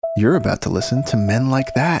You're about to listen to Men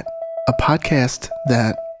Like That, a podcast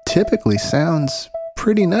that typically sounds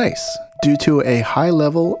pretty nice due to a high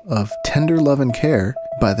level of tender love and care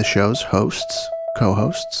by the show's hosts,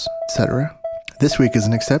 co-hosts, etc. This week is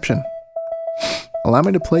an exception. Allow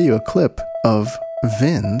me to play you a clip of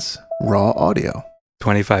Vin's raw audio.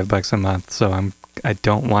 $25 a month, so I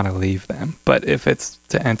don't want to leave them. But if it's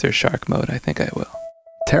to enter shark mode, I think I will.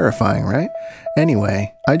 Terrifying, right?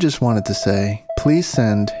 Anyway, I just wanted to say, please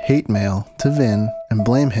send hate mail to Vin and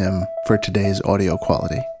blame him for today's audio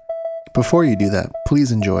quality. Before you do that,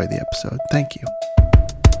 please enjoy the episode. Thank you.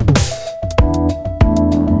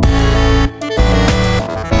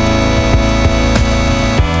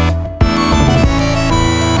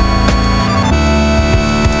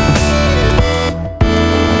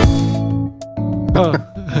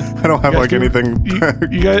 I don't have like anything. You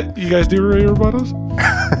guys do Ray Romanos?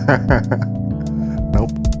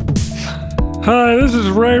 Nope. Hi, this is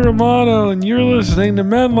Ray Romano, and you're listening to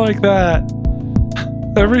Men Like That.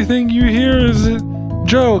 Everything you hear is a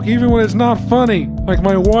joke, even when it's not funny. Like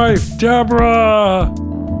my wife, Deborah.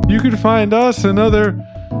 You can find us and other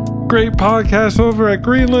great podcasts over at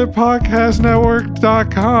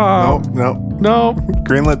greenlitpodcastnetwork.com. Nope. No.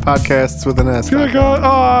 Greenlit podcasts with an S. Good God. Oh,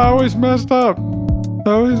 I always messed up.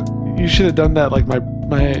 You should have done that like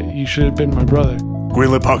you should have been my brother.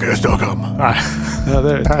 Greenlitpodcast.com.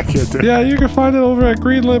 There. I can't do it. Yeah, you can find it over at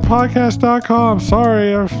greenlitpodcast.com.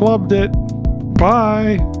 Sorry, I flubbed it.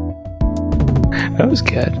 Bye. That was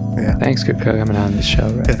good. Yeah. Thanks for coming on the show,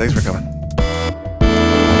 Ray. Yeah, thanks for coming.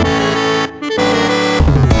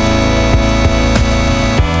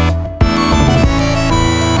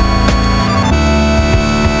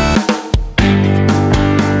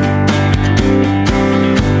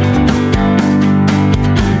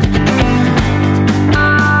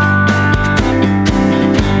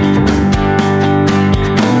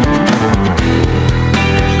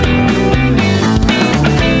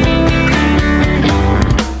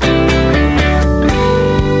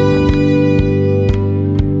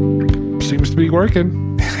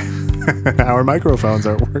 Working. Our microphones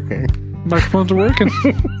aren't working. Microphones are working.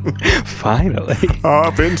 Finally.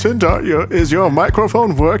 Vincent, is your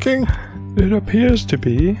microphone working? It appears to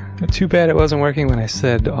be. Too bad it wasn't working when I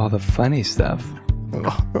said all the funny stuff.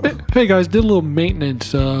 Hey guys, did a little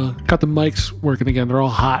maintenance. Got the mics working again. They're all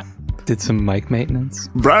hot. Did some mic maintenance.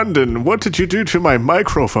 Brandon, what did you do to my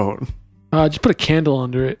microphone? Just put a candle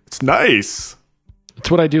under it. It's nice. It's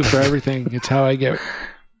what I do for everything. It's how I get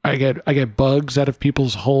bugs out of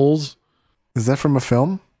people's holes. Is that from a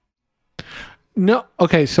film? No.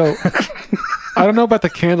 Okay, so I don't know about the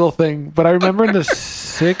candle thing, but I remember in the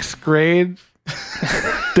 6th grade,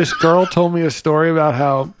 this girl told me a story about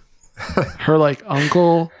how her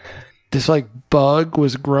uncle, this bug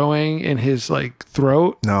was growing in his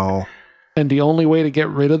throat. No. And the only way to get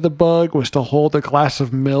rid of the bug was to hold a glass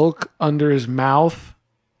of milk under his mouth,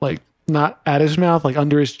 not at his mouth,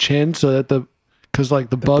 under his chin, so that because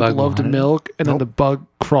the bug loved milk, and then the bug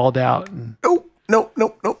crawled out. And No.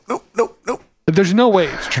 there's no way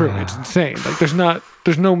it's true. It's insane. There's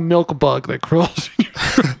no milk bug that crawls in your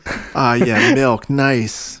throat. Yeah, milk.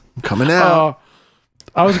 Nice. I'm coming out.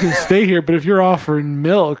 I was going to stay here, but if you're offering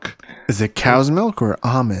milk. Is it cow's milk or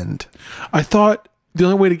almond? I thought the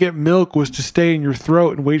only way to get milk was to stay in your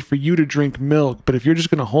throat and wait for you to drink milk. But if you're just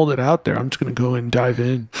going to hold it out there, I'm just going to go and dive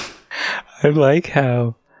in. I like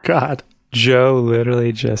how God. Joe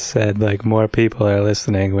literally just said, more people are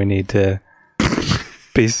listening. We need to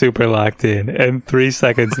be super locked in. And 3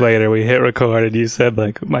 seconds later, we hit record and you said,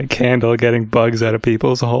 my candle getting bugs out of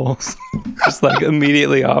people's holes. Just,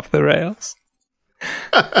 immediately off the rails.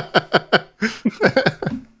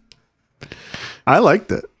 I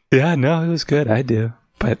liked it. Yeah, no, it was good. I do.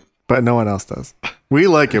 But no one else does. We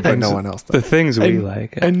like it, but no one else does. The things we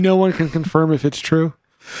like. And no one can confirm if it's true.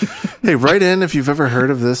 Hey, write in if you've ever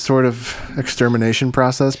heard of this sort of extermination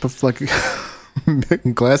process, but a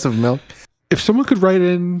glass of milk. If someone could write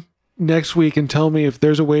in next week and tell me if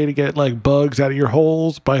there's a way to get bugs out of your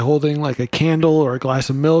holes by holding a candle or a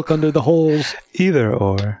glass of milk under the holes. Either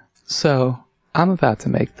or. So I'm about to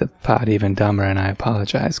make the pod even dumber, and I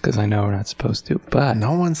apologize because I know we're not supposed to, but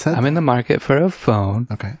no one said I'm in the market for a phone.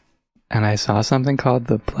 Okay. And I saw something called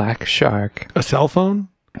the Black Shark. A cell phone?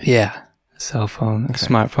 Yeah. Cell phone, a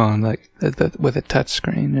smartphone, with a touch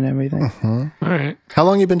screen and everything. Mm-hmm. All right. How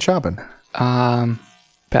long you been shopping?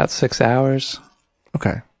 About 6 hours.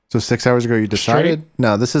 Okay. So 6 hours ago you decided? Straight?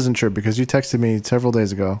 No, this isn't true because you texted me several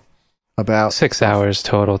days ago about 6 hours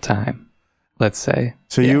total time, let's say.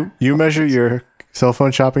 So you measure your cell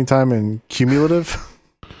phone shopping time in cumulative?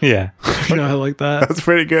 Yeah. I like that. That's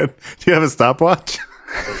pretty good. Do you have a stopwatch?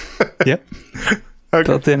 Yep. Okay.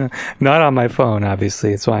 Built in. Not on my phone,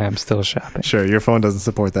 obviously. It's why I'm still shopping. Sure, your phone doesn't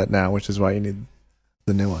support that now, which is why you need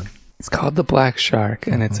the new one. It's called the Black Shark,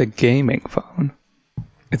 and it's a gaming phone.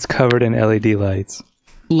 It's covered in LED lights.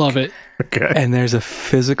 Love it. Okay. And there's a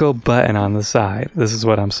physical button on the side. This is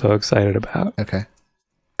what I'm so excited about. Okay.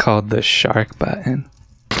 Called the Shark button.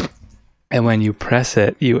 And when you press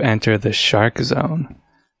it, you enter the Shark Zone,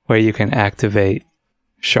 where you can activate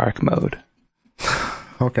Shark Mode.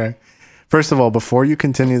 Okay. First of all, before you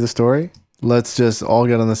continue the story, let's just all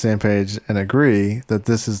get on the same page and agree that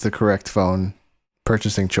this is the correct phone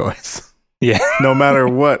purchasing choice. Yeah. No matter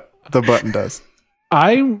what the button does.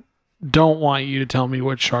 I don't want you to tell me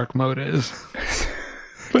what Shark Mode is.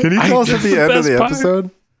 Can you tell us at the end of the best part.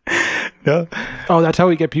 episode? No. Oh, that's how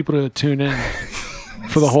we get people to tune in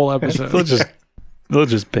for the whole episode. They'll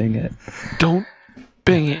just ping it. Don't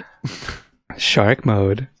bing it. Shark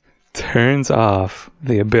Mode turns off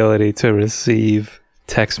the ability to receive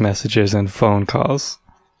text messages and phone calls.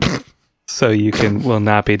 So you will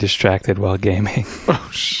not be distracted while gaming. Oh,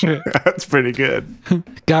 shit. That's pretty good.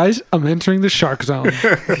 Guys, I'm entering the Shark Zone.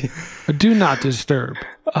 Do not disturb.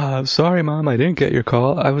 Sorry, Mom, I didn't get your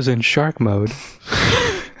call. I was in Shark Mode.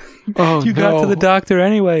 Oh, You got to the doctor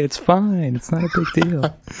anyway. It's fine. It's not a big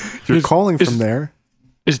deal. You're calling from there.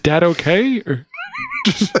 Is Dad okay? Or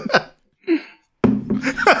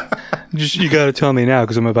Just you got to tell me now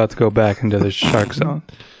because I'm about to go back into the Shark Zone.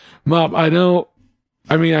 Mom, I know.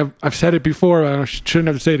 I mean, I've said it before. I shouldn't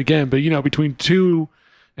have to say it again. But, between 2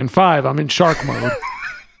 and 5, I'm in Shark Mode.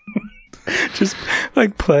 Just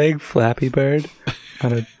like playing Flappy Bird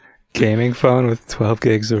on a gaming phone with 12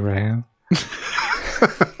 gigs of RAM.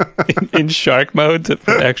 in Shark Mode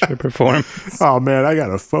for extra performance. Oh, man, I got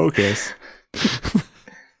to focus.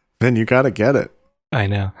 Then you got to get it. I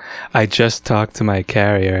know. I just talked to my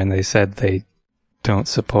carrier and they said they don't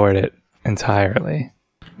support it entirely.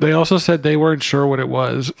 They also said they weren't sure what it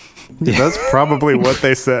was. That's probably what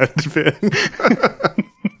they said, Vin.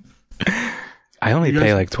 I only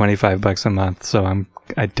pay like $25 a month, so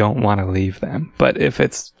I don't want to leave them. But if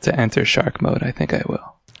it's to enter Shark Mode, I think I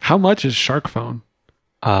will. How much is Shark Phone?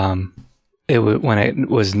 When it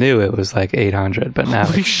was new, it was like $800, but now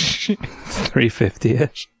Holy it's shit.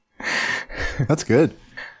 $350-ish. That's good.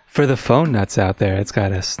 For the phone nuts out there, it's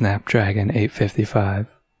got a Snapdragon 855,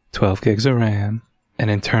 12 gigs of RAM, an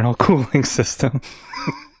internal cooling system.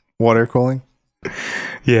 Water cooling?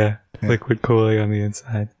 Yeah, liquid cooling on the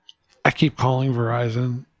inside. I keep calling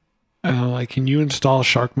Verizon. And I'm like, can you install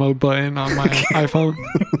Shark Mode button on my iPhone?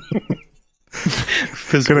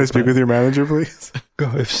 Can I speak with your manager, please?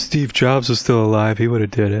 If Steve Jobs was still alive, he would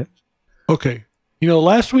have did it. Okay.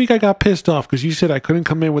 Last week I got pissed off because you said I couldn't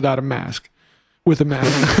come in without a mask. With a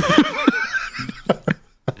mask.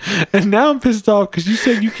 And now I'm pissed off because you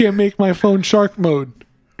said you can't make my phone Shark Mode.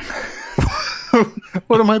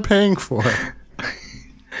 What am I paying for?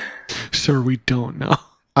 Sir, we don't know.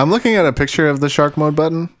 I'm looking at a picture of the Shark Mode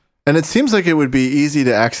button, and it seems like it would be easy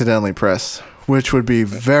to accidentally press, which would be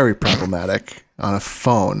very problematic on a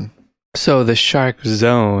phone. So the Shark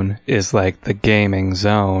Zone is like the gaming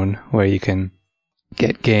zone where you can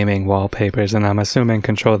get gaming wallpapers, and I'm assuming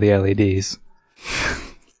control the LEDs.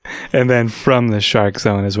 And then from the Shark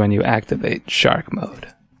Zone is when you activate Shark Mode.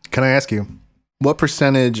 Can I ask you, what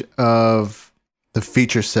percentage of the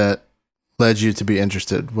feature set led you to be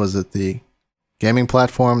interested? Was it the gaming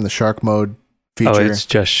platform, the Shark Mode feature? Oh, it's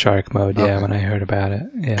just Shark Mode, yeah, Okay. when I heard about it.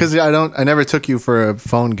 Yeah. Because I never took you for a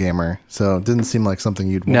phone gamer, so it didn't seem like something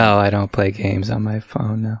you'd want. No, I don't play games on my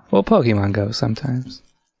phone, no. Well, Pokemon Go sometimes.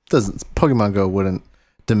 Pokemon Go wouldn't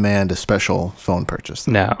demand a special phone purchase.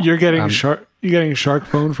 No. You're getting Shark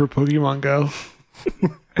Phone for Pokemon Go.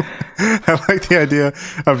 I like the idea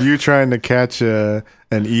of you trying to catch an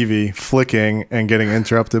Eevee flicking and getting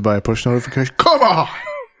interrupted by a push notification. Come on!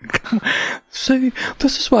 See,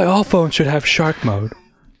 this is why all phones should have Shark Mode.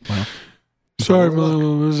 Well, Sorry,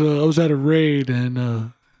 Mom. I was at a raid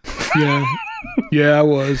and yeah, I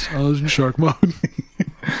was in Shark Mode.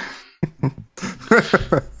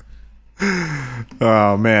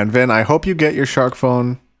 oh man, Vin, I hope you get your Shark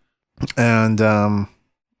phone, and I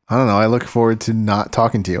don't know. I look forward to not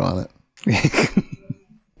talking to you on it.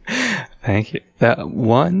 Thank you. That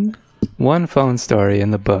one phone story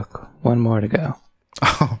in the book. One more to go.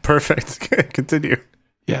 Oh, perfect. Continue.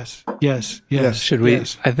 Yes. Should we?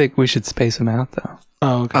 Yes. I think we should space them out, though.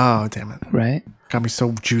 Oh, okay. Oh, damn it. Right? Got me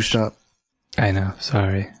so juiced up. I know.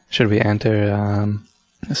 Sorry. Should we enter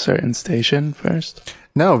a certain station first?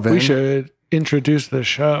 No, Vin. We should introduce the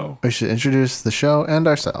show. We should introduce the show and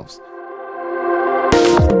ourselves.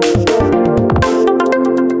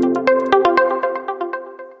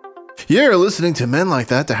 You're listening to Men Like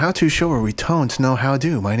That, the how-to show where we don't know how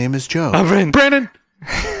to. My name is Joe. Brandon.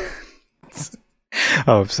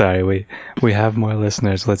 Oh, sorry. We have more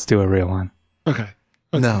listeners. Let's do a real one Okay.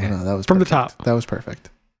 No, that was From the perfect. top. That was perfect.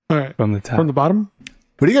 All right. from the top. From the bottom?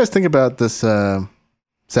 What do you guys think about this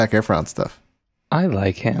Zac Efron stuff? I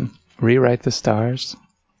like him. Rewrite the Stars.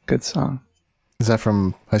 Good song. Is that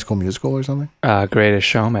from High School Musical or something? Greatest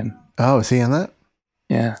Showman. Oh, is he in that?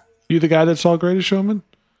 Yeah. You the guy that saw Greatest Showman?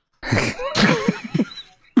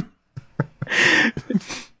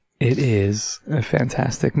 It is a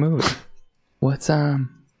fantastic movie. What's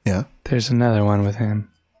Yeah. There's another one with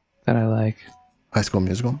him that I like. High School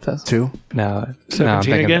Musical? Does- 2? No, I'm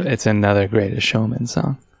 17 thinking again? it's another Greatest Showman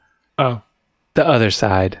song. Oh. The Other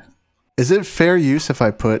Side. Is it fair use if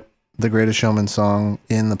I put the Greatest Showman song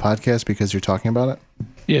in the podcast because you're talking about it?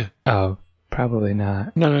 Yeah. Oh, probably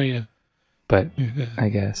not, No, yeah. but Yeah. I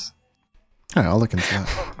guess. All right, I'll look into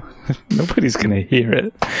that. Nobody's going to hear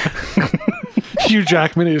it. Hugh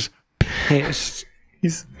Jackman is pissed.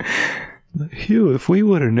 He's Hugh, if we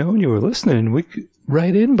would have known you were listening, we could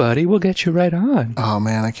write in, buddy. We'll get you right on. Oh,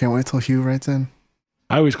 man, I can't wait till Hugh writes in.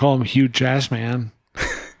 I always call him Hugh Jazzman.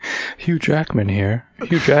 Hugh Jackman here.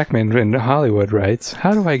 Hugh Jackman in Hollywood writes,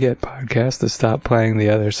 how do I get podcasts to stop playing The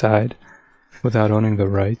Other Side without owning the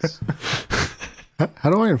rights? How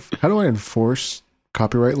do I enforce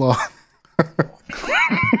copyright law?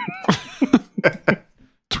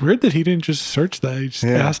 It's weird that he didn't just search that. He just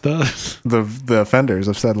asked us. the offenders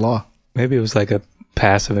of said law. Maybe it was like a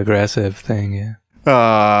passive-aggressive thing, yeah.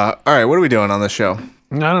 All right, what are we doing on this show?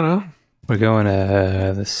 I don't know. We're going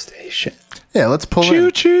to the station. Yeah, let's pull Choo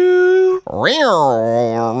in. choo.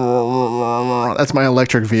 That's my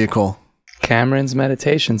electric vehicle. Cameron's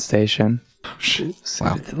meditation station. Oh, shit.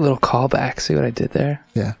 Wow. A little callback. See what I did there?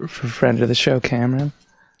 Yeah. For friend of the show, Cameron.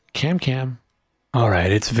 Cam. All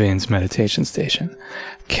right, it's Vin's meditation station.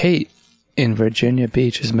 Kate in Virginia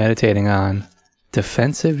Beach is meditating on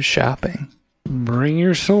defensive shopping. Bring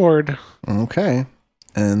your sword. Okay.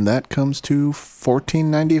 And that comes to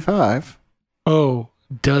 $14.95. Oh,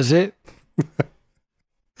 does it?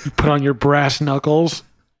 You put on your brass knuckles.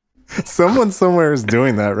 Someone somewhere is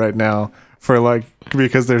doing that right now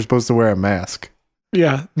because they're supposed to wear a mask.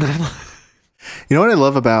 Yeah. You know what I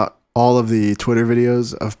love about all of the Twitter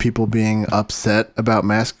videos of people being upset about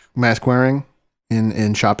mask wearing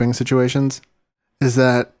in shopping situations is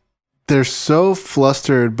that they're so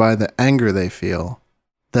flustered by the anger they feel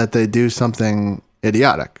that they do something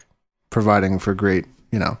idiotic, providing for great,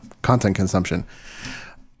 content consumption.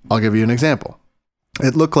 I'll give you an example.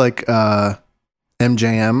 It looked like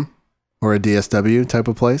MJM or a DSW type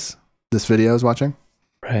of place, this video I was watching.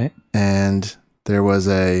 Right? And there was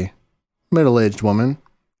a middle-aged woman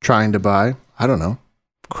trying to buy, I don't know,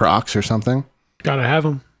 Crocs or something. Gotta have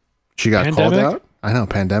them. She got Pandemic? called out. I know,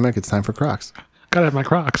 pandemic, it's time for Crocs. Gotta have my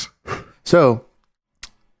Crocs. So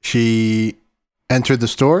she entered the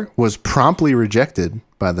store, was promptly rejected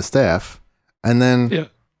by the staff, and then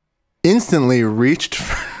instantly reached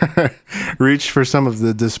for some of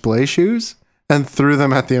the display shoes and threw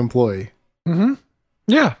them at the employee. Mm-hmm.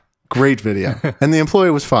 Yeah. Great video. And the employee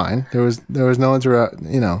was fine. There was no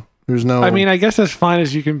there's no... I mean, I guess as fine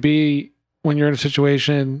as you can be when you're in a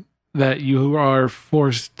situation that you are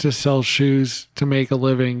forced to sell shoes to make a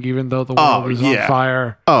living, even though the world is on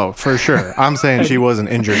fire. Oh, for sure. I'm saying she wasn't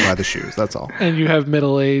injured by the shoes. That's all. And you have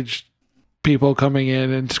middle-aged people coming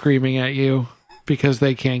in and screaming at you because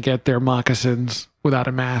they can't get their moccasins without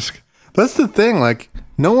a mask. That's the thing. Like,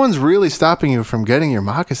 no one's really stopping you from getting your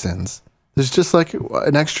moccasins. There's just like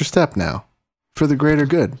an extra step now for the greater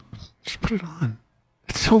good. Just put it on.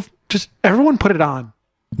 It's so... Just everyone put it on.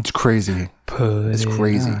 It's crazy. It's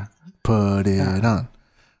crazy. Put it on.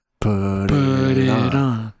 Put it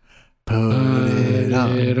on. Put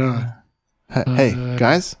it on. Hey,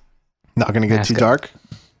 guys. Not going to get too dark.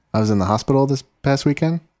 I was in the hospital this past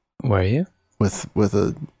weekend. Were you? With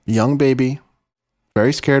a young baby.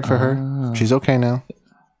 Very scared for her. She's okay now.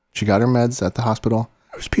 She got her meds at the hospital.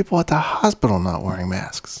 There's people at the hospital not wearing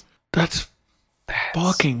masks. That's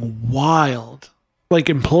fucking wild. Like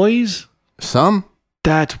employees? Some.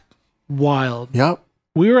 That's wild. Yep.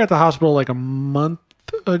 We were at the hospital like a month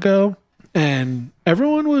ago and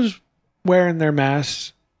everyone was wearing their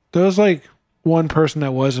masks. There was like one person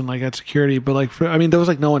that wasn't like at security, but like, there was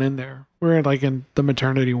like no one in there. We were like in the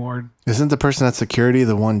maternity ward. Isn't the person at security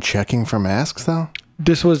the one checking for masks though?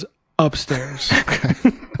 This was upstairs.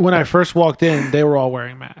 Okay. When I first walked in, they were all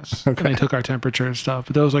wearing masks. Okay. And they took our temperature and stuff.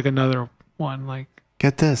 But there was like another one. Like,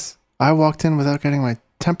 Get this. I walked in without getting my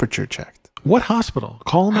temperature checked. what hospital?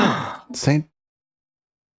 Call them out. St.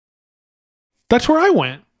 That's where I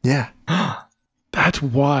went. Yeah. That's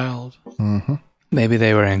wild. Mm-hmm. Maybe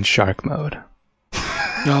they were in shark mode.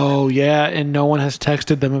 Oh, yeah, and no one has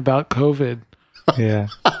texted them about COVID. Yeah.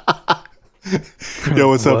 Yo,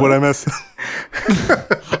 what's up? What I miss?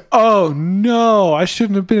 Oh, no, I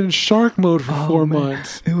shouldn't have been in shark mode for 4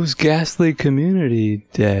 months. It was Ghastly Community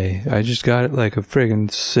Day. I just got like a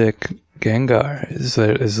friggin' sick Gengar. Is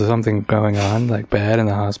there something going on like bad in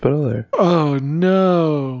the hospital or? Oh,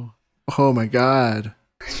 no. Oh my God.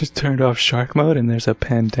 I just turned off shark mode and there's a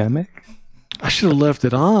pandemic? I should have left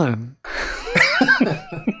it on.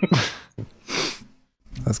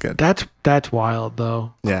 That's good. That's wild,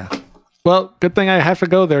 though. Yeah. Well, good thing I have to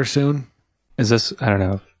go there soon. Is this, I don't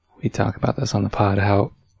know if we talk about this on the pod,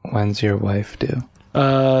 when's your wife due?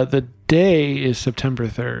 The day is September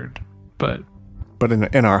 3rd, but But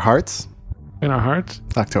in our hearts, in our hearts,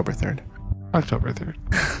 October 3rd. October 3rd.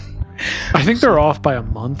 I think they're off by a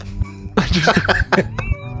month.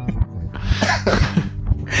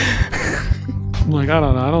 I'm like, I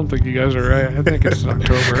don't know. I don't think you guys are right. I think it's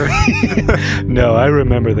October. No, I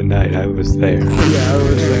remember the night I was there. Yeah, I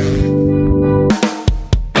was there.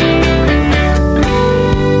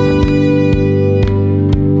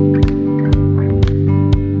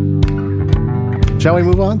 Shall we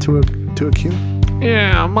move on to a cue?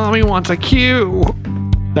 Yeah, mommy wants a cue.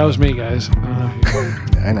 That was me, guys. I don't know if you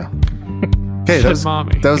heard. Yeah, I know. Okay, Said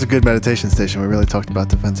mommy. that was a good meditation station. We really talked about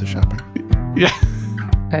defensive shopping. Yeah,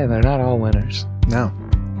 Hey, they're not all winners. No.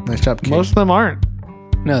 Nice job, Keith. most of them aren't.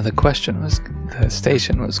 No, the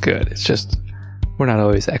station was good. It's just, we're not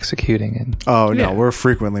always executing in Oh, Yeah. no. We're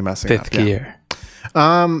frequently messing fifth up. Yeah.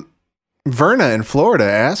 gear. Verna in Florida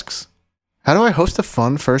asks, how do I host a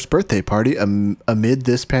fun first birthday party amid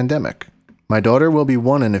this pandemic? My daughter will be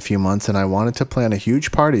 1 in a few months, and I wanted to plan a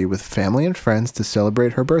huge party with family and friends to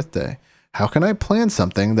celebrate her birthday. How can I plan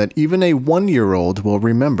something that even a 1-year-old will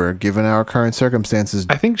remember given our current circumstances?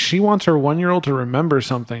 I think she wants her 1-year-old to remember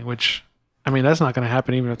something, which, I mean, that's not going to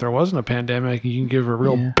happen even if there wasn't a pandemic. You can give her a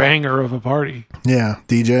real banger of a party. Yeah,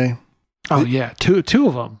 DJ. Oh, yeah. Two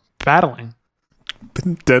of them battling.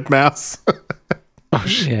 Dead mouse. Oh,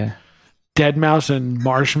 shit. Yeah. Deadmau5 and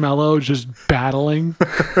Marshmallow just battling.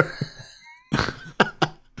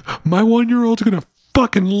 My 1-year-old's going to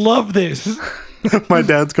fucking love this. My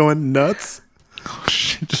dad's going nuts. Oh,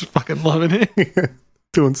 shit, just fucking loving it.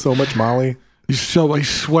 Doing so much Molly. He's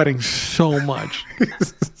sweating so much.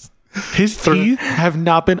 His teeth have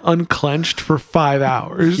not been unclenched for 5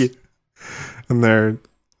 hours. Yeah. And they're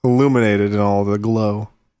illuminated in all the glow.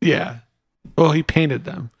 Yeah. Well, he painted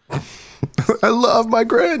them. I love my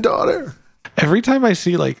granddaughter. Every time I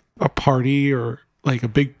see like a party or like a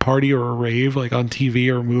big party or a rave like on TV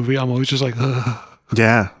or a movie, I'm always just like, ugh.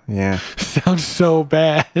 Yeah, yeah. Sounds so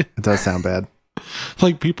bad. It does sound bad.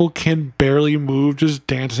 Like people can barely move just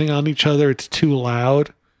dancing on each other. It's too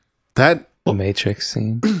loud. That The Matrix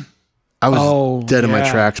scene. I was dead in my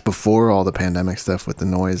yeah. tracks before all the pandemic stuff with the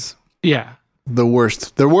noise. Yeah. The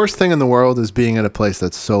worst thing in the world is being at a place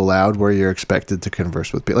that's so loud where you're expected to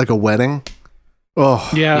converse with people, like a wedding. Oh,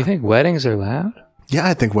 Yeah. You think weddings are loud? yeah.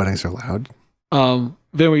 I think weddings are loud.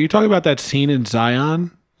 Vin, were you talking about that scene in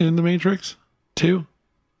Zion in The Matrix too?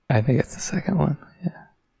 I think it's the second one. Yeah.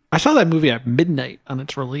 I saw that movie at midnight on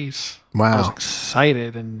its release. I was Wow.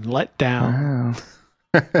 excited and let down.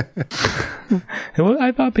 Wow. Well,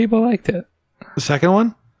 I thought people liked it. The second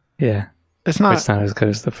one? Yeah. It's not It's not as good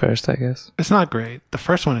as the first, I guess. it's not great. The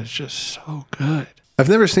first one is just so good. I've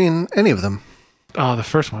never seen any of them. Oh, the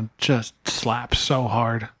first one just slaps so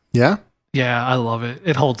hard. Yeah, Yeah, I love it.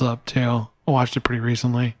 It holds up too. I watched it pretty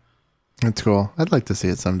recently. that's cool. I'd like to see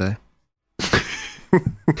it someday.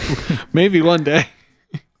 Maybe one day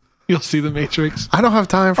you'll see The Matrix. I don't have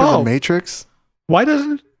time for Oh. the Matrix. Why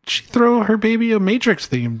doesn't she throw her baby a Matrix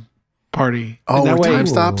themed party? Oh, And that where way, time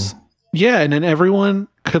stops. yeah, and then everyone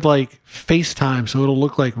could like FaceTime, so it'll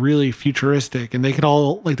look like really futuristic, and they could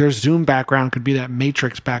all like their Zoom background could be that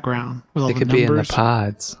Matrix background with all They the could be in the numbers.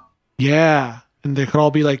 pods. Yeah, and they could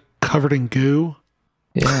all be like covered in goo.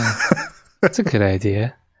 Yeah. That's a good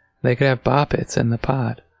idea. They could have boppets in the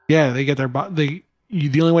pod. Yeah, they get their the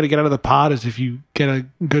only way to get out of the pod is if you get a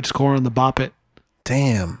good score on the bop it.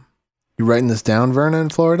 Damn. You writing this down, Verna, in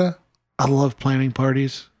Florida? I love planning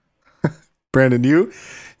parties. Brandon,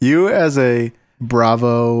 you as a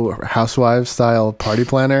Bravo Housewives style party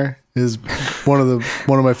planner is one of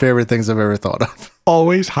my favorite things I've ever thought of.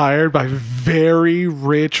 Always hired by very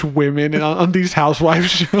rich women on these housewives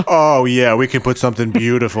shows. Oh yeah, we can put something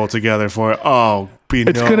beautiful together for it. Oh,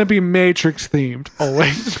 It's gonna be Matrix themed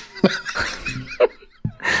always.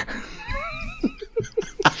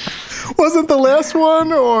 Wasn't the last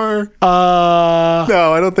one, or no?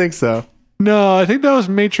 I don't think so. No, I think that was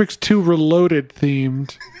Matrix 2 Reloaded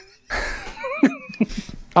themed.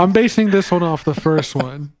 I'm basing this one off the first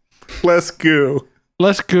one. Less goo.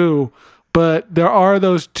 Less goo, but there are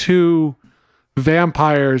those two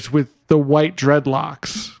vampires with the white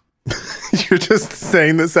dreadlocks. You're just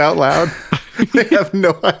saying this out loud. They have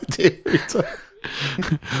no idea.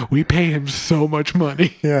 We pay him so much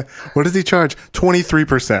money. Yeah. What does he charge?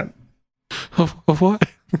 23% Of what?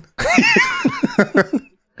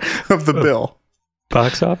 of the bill.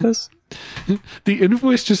 Box office? The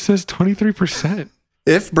invoice just says 23%.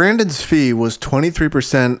 If Brandon's fee was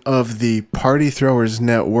 23% of the party thrower's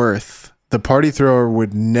net worth, the party thrower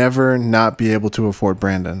would never not be able to afford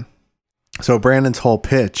Brandon. So Brandon's whole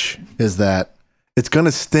pitch is that it's going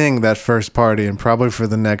to sting that first party and probably for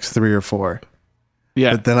the next 3 or 4.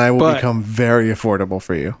 Yeah. But then I will become very affordable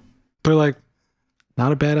for you. But like,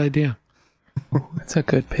 not a bad idea. That's a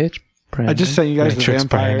good pitch, Brandon. I just sent you guys Matrix the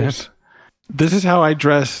vampires. Brandon. This is how I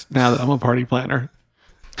dress now that I'm a party planner.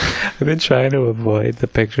 I've been trying to avoid the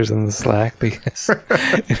pictures in the Slack because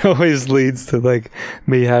it always leads to like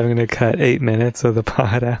me having to cut 8 minutes of the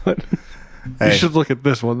pod out. You should look at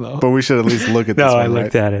this one though. But we should at least look at this No, one, I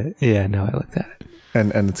looked right? at it. Yeah, no, I looked at it.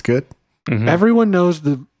 And it's good? Mhm. Everyone knows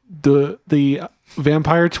the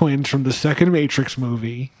vampire twins from the second Matrix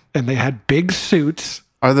movie, and they had big suits.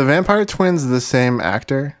 Are the vampire twins the same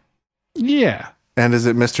actor? Yeah. And is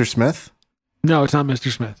it Mr. Smith? No, it's not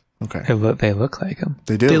Mr. Smith. Okay. They look like him.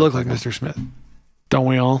 They do. They look like Mr. Smith. Don't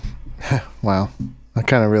we all? Wow. It's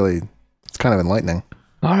kind of enlightening.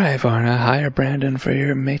 All right, Varna, hire Brandon for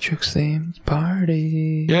your Matrix themed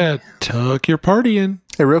party. Yeah, tuck your party in.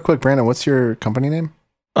 Hey, real quick, Brandon, what's your company name?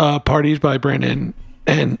 Parties by Brandon,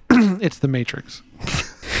 and it's the Matrix.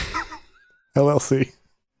 LLC.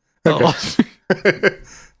 Oh.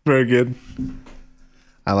 Very good.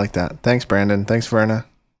 I like that. Thanks, Brandon. Thanks, Verna.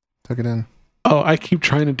 Took it in. Oh, I keep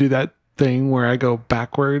trying to do that thing where I go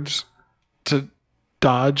backwards to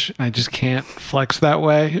dodge. And I just can't flex that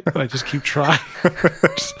way. I just keep trying.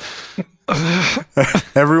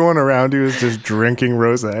 Everyone around you is just drinking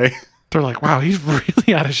rosé. They're like, wow, he's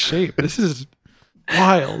really out of shape. This is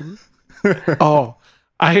wild. Oh,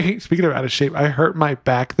 speaking of out of shape, I hurt my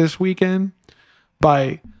back this weekend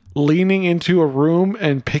by leaning into a room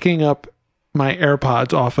and picking up my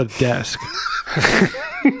AirPods off a desk.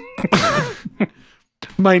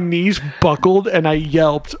 My knees buckled and I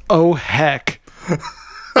yelped, "Oh heck."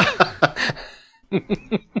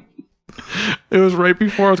 It was right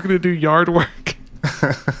before I was going to do yard work.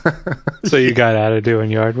 So you got out of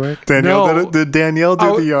doing yard work? Danielle, No. did Danielle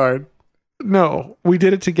do the yard? No, we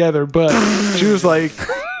did it together, but she was like,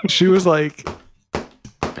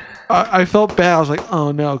 I felt bad. I was like,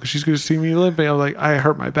 oh no, because she's going to see me limping. I was like, I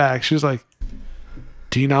hurt my back. She was like,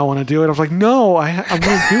 do you not want to do it? I was like, no, I'm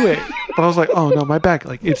going to do it. But I was like, oh no, my back,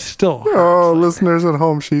 like it's still hurt. Oh, listeners at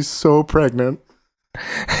home, she's so pregnant.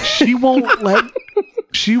 She won't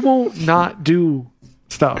not do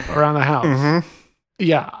stuff around the house. Mm-hmm.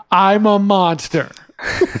 Yeah, I'm a monster.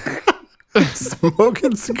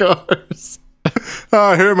 Smoking cigars. Oh,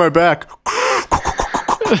 I hurt my back.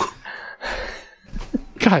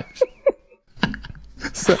 Guys.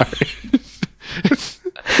 Sorry.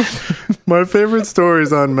 My favorite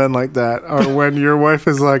stories on Men Like That are when your wife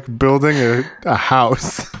is like building a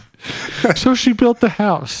house So she built the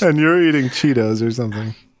house. and you're eating Cheetos or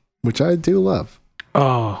something, which I do love.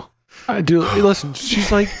 Oh, I do. Listen,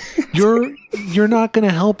 she's like, you're not going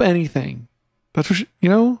to help anything. That's what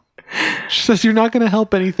she says, you're not going to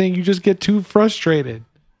help anything. You just get too frustrated.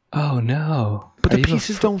 Oh no! But the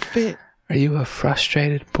pieces don't fit. Are you a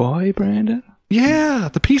frustrated boy, Brandon? Yeah,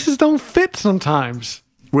 the pieces don't fit sometimes.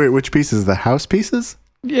 Wait, which pieces? The house pieces?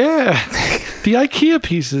 Yeah, the IKEA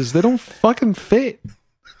pieces, they don't fucking fit.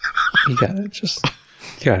 You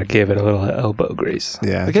gotta give it a little elbow grease.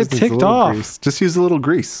 Yeah. They get just needs a ticked little off. grease. Just use a little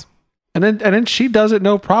grease. And then she does it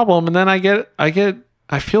no problem, and then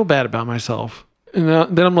I feel bad about myself. And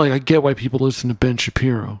then I'm like, I get why people listen to Ben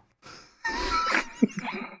Shapiro.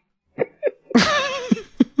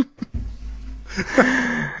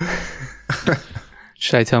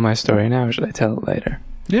 Should I tell my story now or should I tell it later?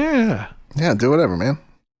 Yeah. Yeah, do whatever, man.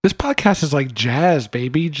 This podcast is like jazz,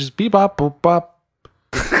 baby. Just bebop, boop, bop.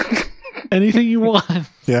 Anything you want.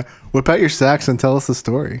 Yeah. Whip out your sax and tell us the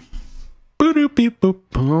story. Boop, beep, boop,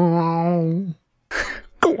 boom.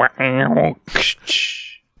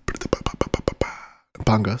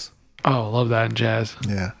 Bongos. Oh, love that in jazz.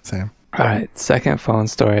 Yeah, same. All right, second phone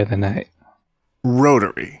story of the night.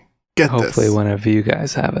 Rotary. Get Hopefully this. one of you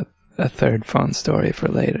guys have a third phone story for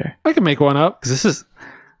later. I can make one up. 'Cause this is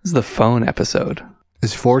This is the phone episode.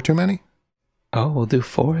 Is 4 too many? Oh, we'll do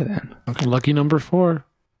 4 then. Lucky number 4.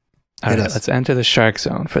 All right, let's enter the shark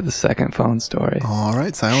zone for the second phone story. All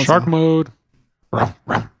right, silence. Shark mode.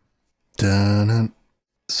 Dun-dun.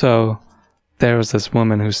 So there was this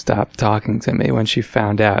woman who stopped talking to me when she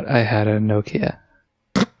found out I had a Nokia.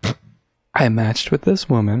 I matched with this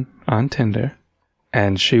woman on Tinder,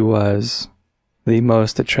 and she was the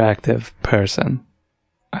most attractive person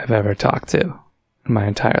I've ever talked to in my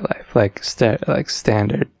entire life. Like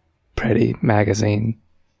standard pretty magazine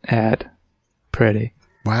ad pretty.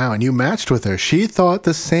 Wow, and you matched with her. She thought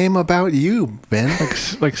the same about you, Ben.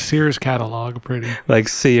 Like Sears catalog, pretty. Like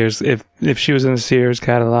Sears, if she was in a Sears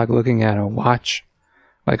catalog looking at a watch,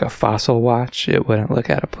 like a Fossil watch, it wouldn't look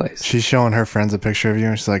at a place. She's showing her friends a picture of you,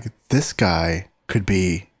 and she's like, this guy could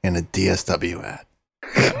be in a DSW ad.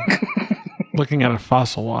 Looking at a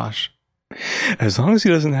Fossil watch. As long as he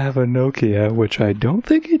doesn't have a Nokia, which I don't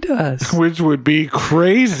think he does. Which would be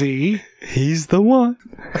crazy. He's the one.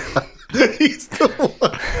 He's the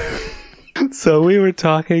one. So we were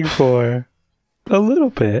talking for a little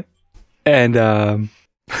bit, and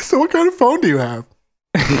So what kind of phone do you have?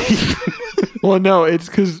 Well, no, it's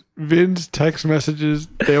because Vin's text messages,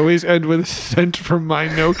 they always end with "sent from my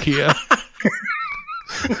Nokia."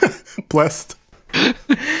 Blessed.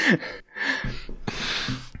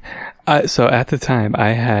 So at the time, I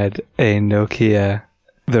had a Nokia,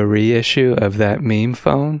 the reissue of that meme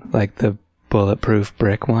phone, like the bulletproof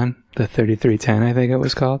brick one, the 3310, I think it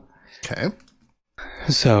was called. Okay.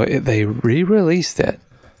 So they re-released it,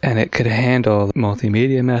 and it could handle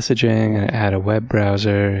multimedia messaging, and it had a web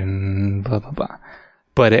browser, and blah, blah, blah.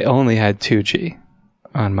 But it only had 2G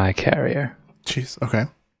on my carrier. Jeez, okay.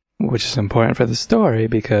 Which is important for the story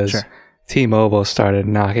because Sure. T-Mobile started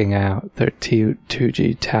knocking out their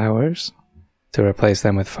 2G towers to replace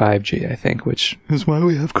them with 5G, I think, which is why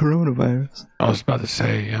we have coronavirus. I was about to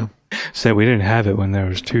say, yeah. So we didn't have it when there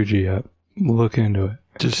was 2G up. We'll look into it.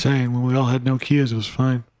 Just saying, when we all had Nokias, it was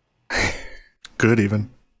fine. Good even.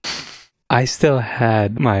 I still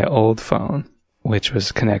had my old phone, which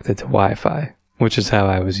was connected to Wi-Fi, which is how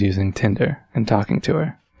I was using Tinder and talking to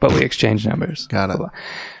her. But we exchanged numbers. Got it. Blah, blah.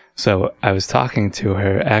 So I was talking to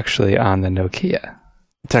her actually on the Nokia.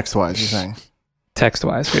 Text-wise, you're saying?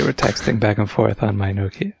 Text-wise, we were texting back and forth on my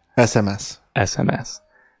Nokia. SMS.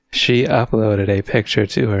 She uploaded a picture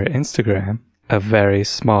to her Instagram, a very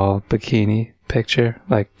small bikini picture,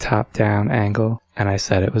 like top-down angle, and I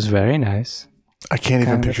said it was very nice. I can't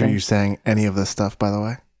even Kind of picture thing. you saying any of this stuff, by the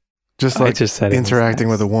way. Just I like just said it was interacting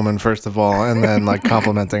nice. with a woman, first of all, and then like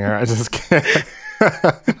complimenting her. I just can't.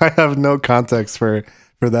 I have no context for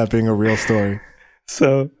that being a real story.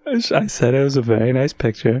 So I said it was a very nice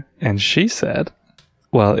picture, and she said,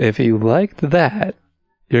 well, if you liked that,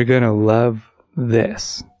 you're going to love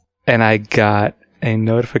this. And I got a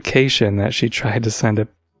notification that she tried to send a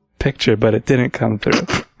picture, but it didn't come through.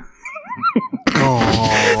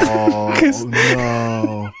 Oh,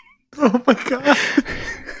 no. Oh my god.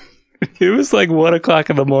 It was like 1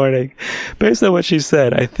 o'clock in the morning. Based on what she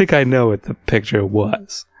said, I think I know what the picture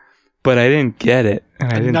was. But I didn't get it,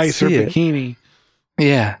 and I A didn't nicer see it. bikini.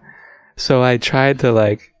 Yeah. So I tried to,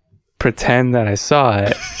 like, pretend that I saw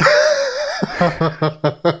it.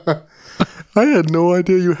 I had no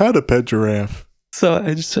idea you had a pet giraffe. So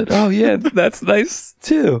I just said, oh, yeah, that's nice,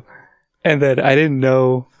 too. And then I didn't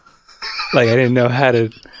know how to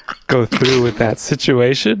go through with that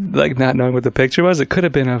situation, like not knowing what the picture was. It could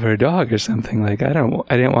have been of her dog or something. Like, I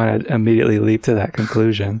didn't want to immediately leap to that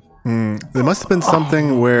conclusion. There must have been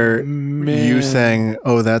something where you saying,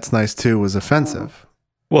 oh, that's nice too, was offensive.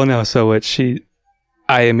 Well, no, so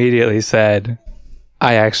I immediately said,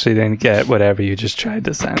 I actually didn't get whatever you just tried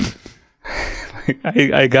to send.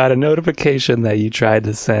 I got a notification that you tried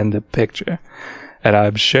to send a picture, and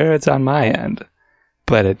I'm sure it's on my end,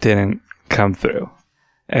 but it didn't come through.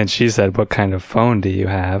 And she said, what kind of phone do you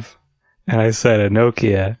have? And I said, a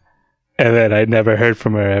Nokia. And then I never heard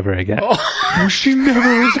from her ever again. Oh, she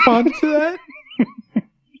never responded to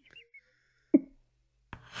that?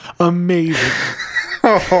 Amazing.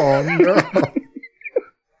 Oh, no.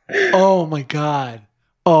 Oh my god.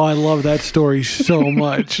 Oh, I love that story so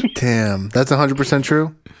much. Damn, that's 100%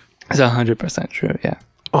 true? It's 100% true, yeah.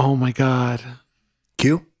 Oh my god.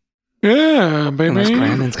 Q? Yeah, Unless baby.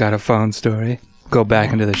 Brandon's got a phone story. Go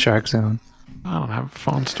back into the shark zone. I don't have a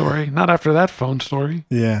phone story. Not after that phone story.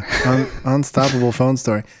 Yeah, unstoppable phone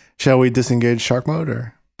story. Shall we disengage shark mode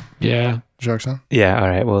or Yeah. shark zone? Yeah, all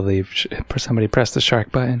right, we'll leave. Somebody press the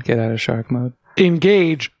shark button. Get out of shark mode.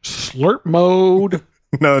 Engage slurp mode.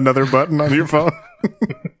 No, another button on your phone.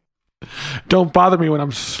 Don't bother me when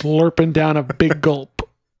I'm slurping down a big gulp.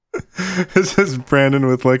 This is Brandon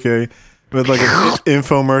with like an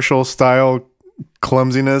infomercial style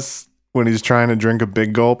clumsiness when he's trying to drink a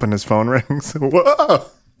big gulp and his phone rings. Whoa!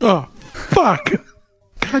 Oh, fuck.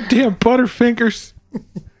 Goddamn Butterfingers.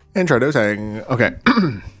 Introducing. Okay.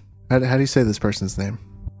 How do you say this person's name?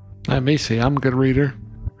 Let me see. I'm a good reader.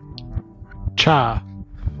 Cha.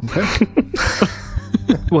 Okay.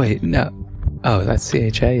 Wait, no. Oh, that's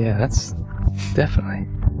CHA? Yeah, that's definitely.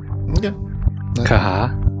 Okay.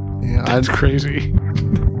 Kaha. Yeah, That's crazy.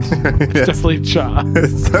 It's Yes. definitely Cha.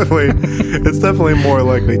 It's definitely more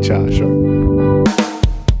likely Cha. Sure.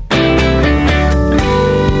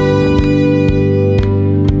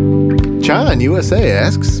 Cha in USA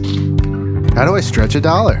asks, how do I stretch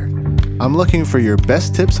 $1? I'm looking for your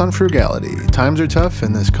best tips on frugality. Times are tough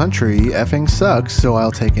and this country effing sucks, so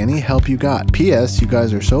I'll take any help you got. P.S. You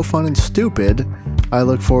guys are so fun and stupid. I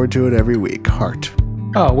look forward to it every week. Heart.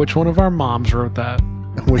 Oh, which one of our moms wrote that?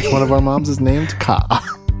 Which one of our moms is named Ka?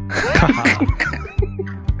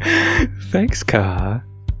 Thanks, Kaha.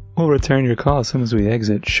 We'll return your call as soon as we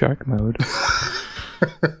exit shark mode.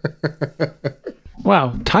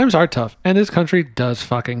 Wow, times are tough, and this country does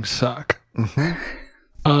fucking suck. Mm-hmm.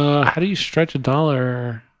 How do you stretch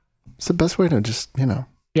 $1? It's the best way to just, You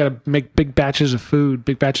gotta make big batches of food,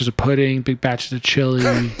 big batches of pudding, big batches of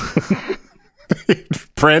chili.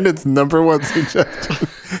 Brandon's number one suggestion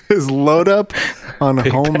is load up on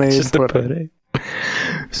homemade Just the pudding.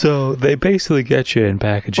 So they basically get you in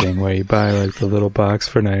packaging where you buy like the little box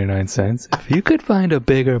for 99 cents. If you could find a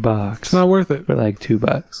bigger box It's not worth it. for like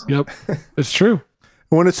 $2. Yep, it's true.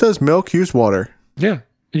 When it says milk, use water. Yeah,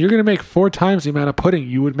 you're gonna make 4 times the amount of pudding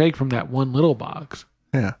you would make from that one little box.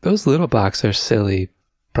 Yeah. Those little boxes are silly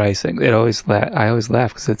pricing. I always laugh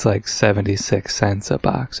because it's like 76 cents a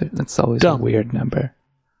box. That's always Dumb. a weird number.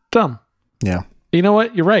 Dumb. Yeah. You know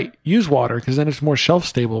what? You're right. Use water because then it's more shelf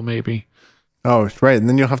stable. Maybe. Oh, right. And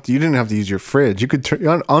then you didn't have to use your fridge. You could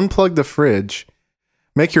unplug the fridge,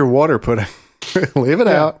 make your water pudding, leave it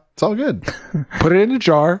out. It's all good. Put it in a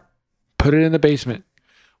jar. Put it in the basement.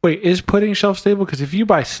 Wait, is pudding shelf stable? Because if you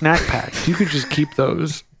buy snack packs, you could just keep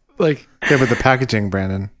those. Like, Yeah, but the packaging,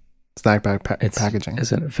 Brandon. Snack pack packaging.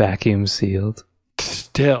 Isn't it vacuum sealed?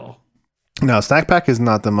 still. No, snack pack is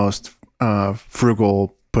not the most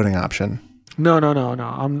frugal pudding option. No.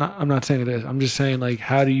 I'm not saying it is. I'm just saying, like,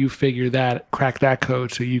 how do you crack that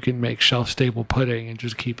code so you can make shelf stable pudding and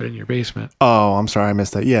just keep it in your basement? Oh, I'm sorry, I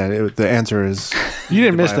missed that. Yeah, the answer is You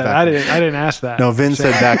didn't miss buy a that. I didn't ask that. no. Vin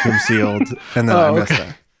said vacuum sealed, and then I missed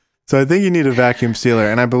that. So I think you need a vacuum sealer,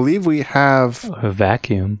 and I believe we have A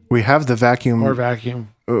vacuum. the vacuum. Or vacuum.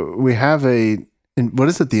 We have what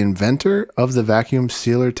is it? The inventor of the vacuum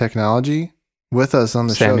sealer technology with us on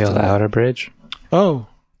the Samuel show today. Outerbridge. Oh.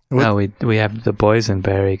 What? No, we have the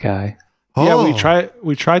boysenberry guy. Oh. Yeah,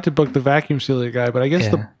 we tried to book the vacuum sealer guy, but I guess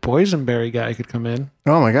the Yeah. boysenberry guy could come in.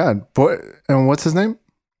 Oh my God, boy! And what's his name?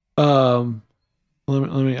 Let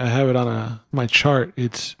me. I have it on my chart.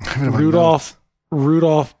 It's I have it in my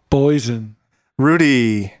Rudolph Boysen.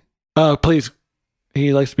 Rudy. Please.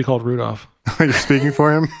 He likes to be called Rudolph. Are you speaking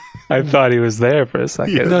for him? I thought he was there for a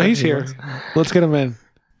second. Yeah. No, he's here. Let's get him in.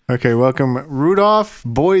 Okay, welcome, Rudolph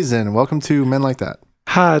Boysen. Welcome to Men Like That.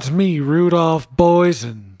 Hi, it's me, Rudolph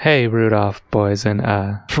Boysen Hey, Rudolph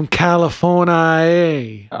Boysen. from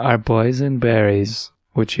California. Are boysenberries,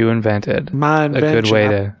 which you invented, My a invention. good way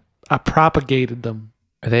to? I propagated them.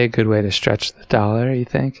 Are they a good way to stretch the dollar? You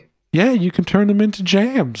think? Yeah, you can turn them into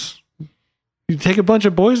jams. You take a bunch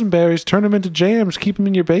of boysenberries, turn them into jams, keep them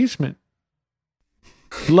in your basement.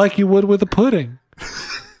 Like you would with a pudding.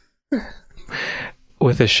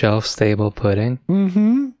 With a shelf-stable pudding?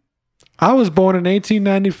 Mm-hmm. I was born in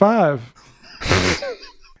 1895.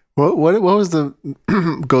 What was the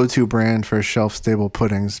go-to brand for shelf-stable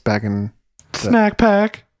puddings back in? Snack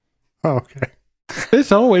Pack. Oh, okay.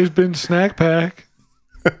 It's always been Snack Pack.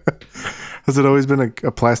 Has it always been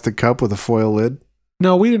a plastic cup with a foil lid?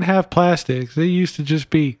 No, we didn't have plastics. They used to just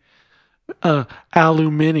be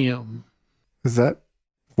aluminum. Is that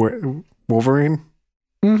Wolverine?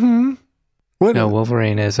 Mm-hmm. What? No,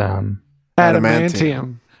 Wolverine is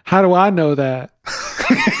Adamantium. How do I know that?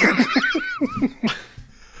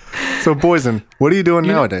 So, Boysen, what are you doing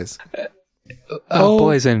nowadays?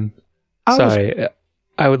 Boysen. I was- Sorry,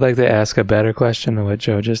 I would like to ask a better question than what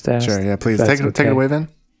Joe just asked. Sure, yeah, please If take that's it okay. away, Vin.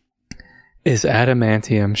 Is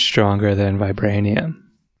adamantium stronger than vibranium?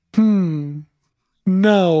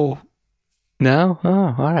 No. No?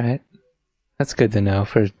 Oh, all right. That's good to know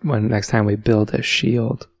for when next time we build a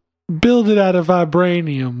shield. Build it out of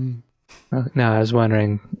vibranium. No, I was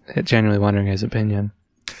genuinely wondering his opinion.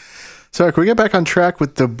 Sorry, can we get back on track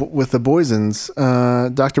with the Boysons?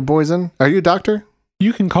 Dr. Boyson, are you a doctor?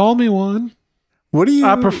 You can call me one. What do you...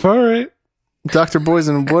 I prefer it. Dr.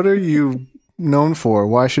 Boyson, what are you known for?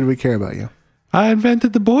 Why should we care about you? I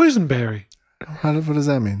invented the boysenberry. What does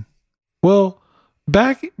that mean? Well,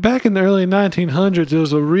 back in the early 1900s, there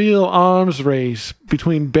was a real arms race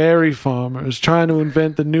between berry farmers trying to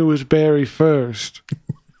invent the newest berry first.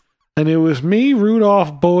 And it was me,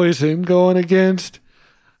 Rudolph Boysen, going against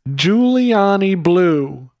Giuliani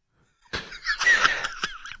Blue.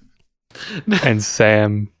 And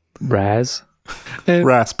Sam Raz. And,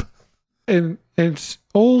 Rasp. and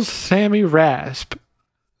old Sammy Rasp.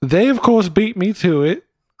 They, of course, beat me to it.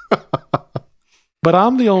 But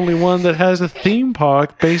I'm the only one that has a theme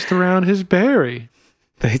park based around his berry.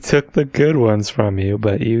 They took the good ones from you,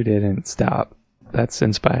 but you didn't stop. That's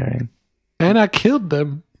inspiring. And I killed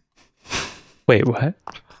them. Wait, what?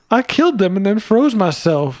 I killed them and then froze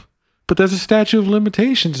myself. But there's a statute of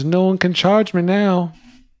limitations and no one can charge me now.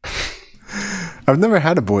 I've never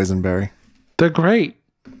had a boysenberry. They're great.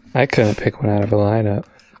 I couldn't pick one out of a lineup.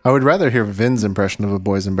 I would rather hear Vin's impression of a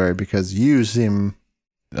boysenberry because you seem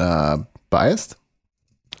biased.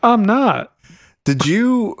 I'm not. Did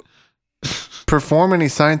you perform any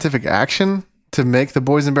scientific action to make the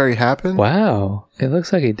boysenberry happen? Wow, it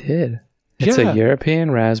looks like he did. It's Yeah. a European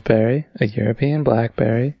raspberry, a European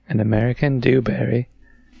blackberry, an American dewberry,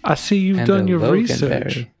 I see you've and done a your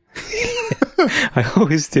research. loganberry. I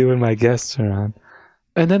always do when my guests are on.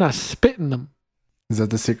 And then I spit in them. Is that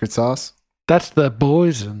the secret sauce? That's the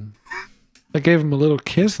poison. I gave him a little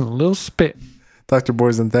kiss and a little spit. Dr.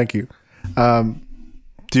 Boysen, thank you.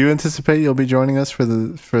 Do you anticipate you'll be joining us for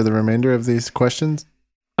the remainder of these questions?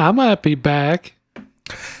 I might be back.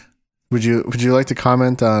 Would you like to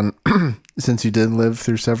comment on, since you did live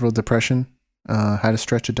through several depression, how to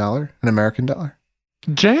stretch a dollar, an American dollar?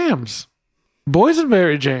 Jams.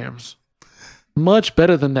 Boysenberry jams. Much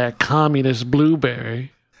better than that communist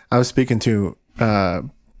blueberry. I was speaking to, I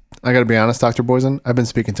got to be honest, Dr. Boysen, I've been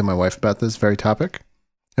speaking to my wife about this very topic.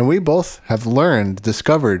 And we both have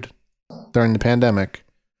discovered during the pandemic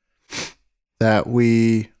that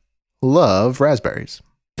we love raspberries.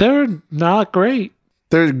 They're not great.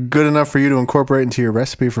 They're good enough for you to incorporate into your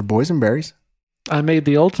recipe for boysenberries. I made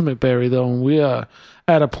the ultimate berry, though, and we are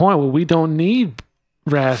at a point where we don't need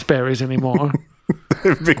raspberries anymore.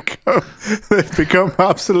 They've become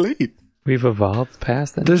obsolete. We've evolved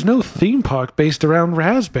past it. There's no theme park based around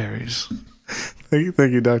raspberries. Thank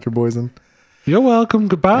you, Dr. Boysen. You're welcome.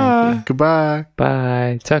 Goodbye. Goodbye.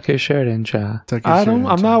 Bye. Tuck your shirt in, Cha. Tuck your I shirt don't. in,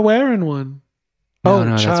 I'm Cha. not wearing one. No,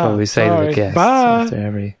 that's Cha. what we say to Sorry. the guests Bye. after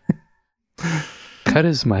every. Cut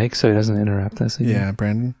his mic so he doesn't interrupt us again. Yeah,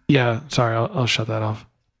 Brandon. Yeah. Sorry. I'll shut that off.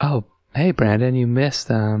 Oh, hey, Brandon, you missed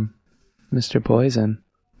Mr. Boysen.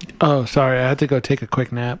 Oh, sorry. I had to go take a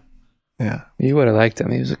quick nap. Yeah, You would have liked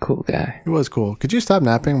him. He was a cool guy. it was cool. Could you stop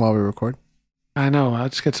napping while we record? I know. I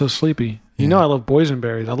just get so sleepy. You know I love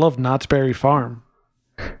boysenberries. I love Knott's Berry Farm.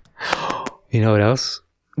 You know what else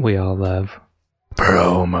we all love?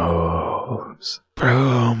 Promos.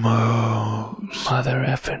 Mother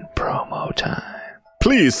effing promo time.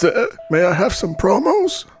 Please, sir, may I have some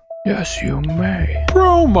promos? Yes, you may.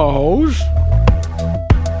 Promos?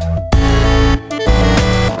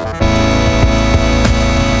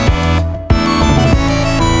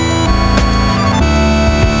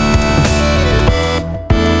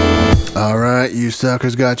 All right, you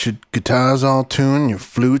suckers got your guitars all tuned, your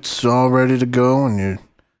flutes all ready to go, and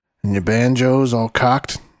your banjos all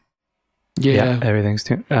cocked. Yeah. Everything's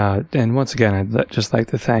tuned. And once again, just like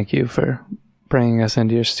to thank you for bringing us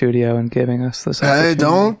into your studio and giving us this Hey, opportunity.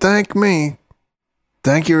 don't thank me.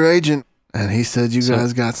 Thank your agent. And he said you So-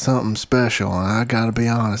 guys got something special, and I gotta be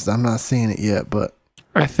honest, I'm not seeing it yet, but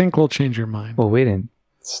I think we'll change your mind. Well, we didn't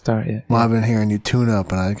start yet. well, I've been hearing you tune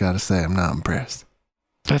up, and I gotta say, I'm not impressed.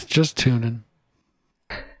 That's just tuning.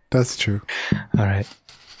 That's true. All right.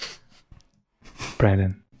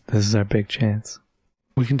 Brandon, this is our big chance.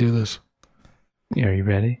 We can do this. Are you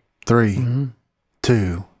ready? 3, Mm-hmm.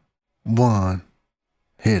 2, 1,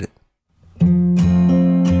 hit it.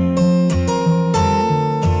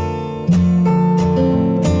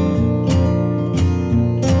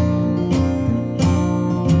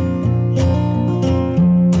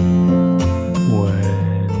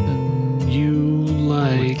 When You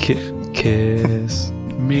like kiss,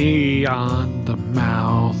 me on the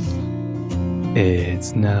mouth.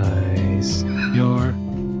 it's nice. Your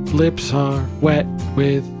lips are wet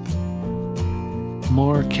with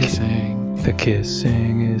more kissing. The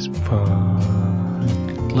kissing is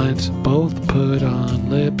fun. Let's both put on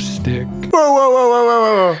lipstick.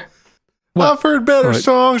 Whoa. What? I've heard better What?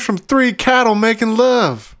 songs from three cattle making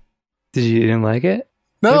love. You didn't like it?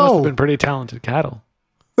 They must have No, been pretty talented cattle.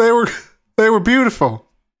 they were beautiful.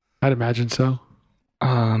 I'd imagine so.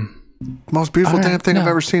 Most beautiful All right, damn thing I've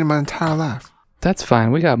no. ever seen in my entire life. That's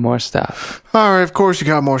fine. We got more stuff. All right, of course you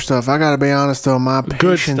got more stuff. I gotta be honest though, my Good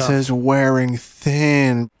patience stuff. is wearing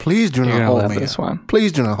thin. Please do You're not gonna hold love me. this one.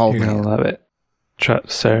 Please do not hold You're me. gonna love it.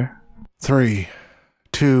 Trust, sir. 3,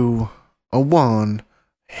 2, 1,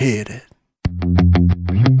 hit it.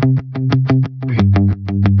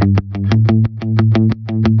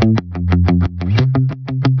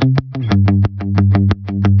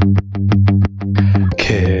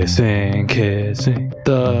 Kissing, kissing.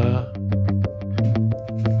 The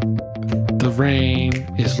rain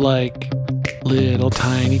is like little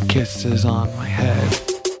tiny kisses on my head.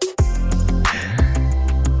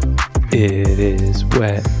 It is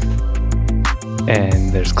wet.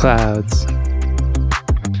 And there's clouds.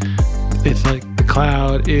 It's like the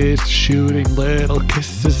cloud is shooting little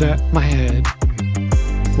kisses at my head.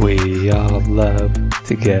 We all love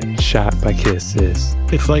to get shot by kisses.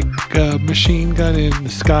 It's like a machine gun in the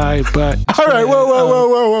sky, but All right,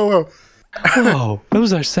 whoa. Whoa, that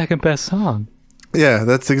was our second best song. Yeah,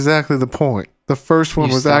 that's exactly the point. The first one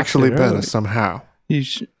You was stopped actually it better early. somehow. You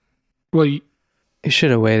Well,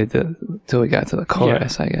 should have waited till we got to the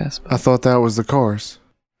chorus, I guess. But I thought that was the chorus.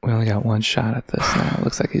 we only got one shot at this now. It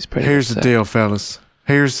looks like he's pretty Here's the upset. deal, fellas.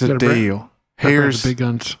 Here's the Gotta bring- deal. here's the big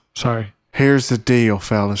guns. Here's the deal,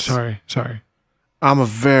 fellas. Sorry. I'm a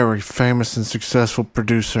very famous and successful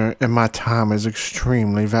producer, and my time is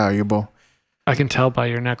extremely valuable. I can tell by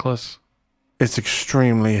your necklace. It's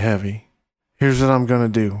extremely heavy. Here's what I'm gonna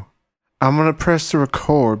do. I'm gonna press the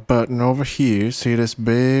record button over here. See this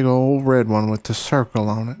big old red one with the circle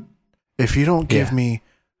on it? If you don't give Yeah. me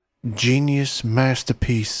genius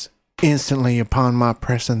masterpiece instantly upon my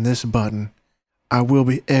pressing this button, I will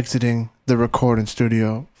be exiting the recording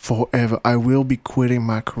studio forever. I will be quitting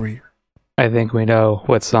my career. I think we know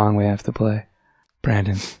what song we have to play.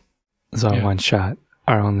 Brandon, this is our Yeah. one shot,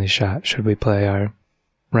 our only shot. Should we play our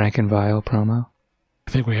Rank and Vile promo?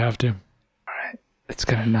 I think we have to. It's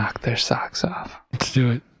gonna knock their socks off. Let's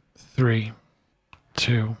do it. 3,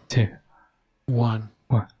 2, 2, 1.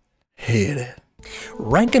 1. Hit it.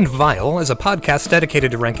 Rank and Vile is a podcast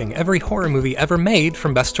dedicated to ranking every horror movie ever made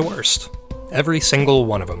from best to worst. Every single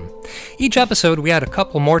one of them. Each episode, we add a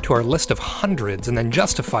couple more to our list of hundreds and then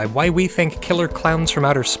justify why we think Killer Clowns from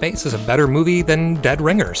Outer Space is a better movie than Dead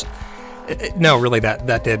Ringers. No, really,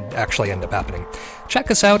 that did actually end up happening. Check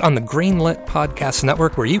us out on the Greenlit Podcast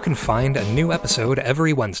Network, where you can find a new episode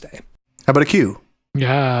every Wednesday. How about a cue?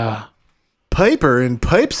 Yeah. Piper in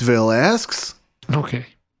Pipesville asks, Okay.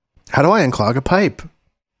 how do I unclog a pipe?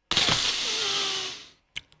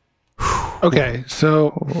 Okay,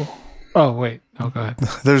 so... Oh, wait. Oh, go ahead.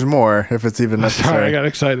 There's more if it's even Sorry, I necessary. got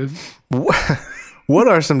excited. What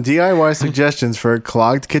are some DIY suggestions for a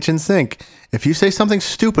clogged kitchen sink? If you say something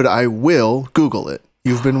stupid, I will Google it.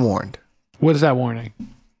 You've been warned. What is that warning?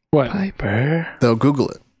 What? Piper. They'll Google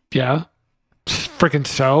it. Yeah? Freaking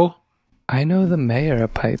so? I know the mayor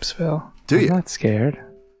of Pipesville. Do I'm you? not scared.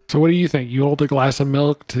 So what do you think? You hold a glass of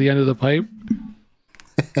milk to the end of the pipe?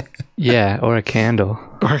 Yeah, or a candle.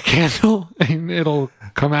 Or a candle? And it'll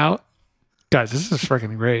come out? Guys, this is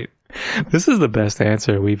freaking great. This is the best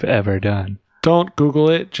answer we've ever done. Don't Google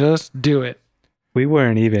it. Just do it. We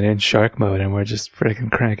weren't even in shark mode and we're just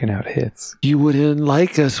freaking cranking out hits. You wouldn't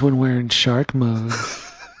like us when we're in shark mode.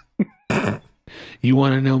 You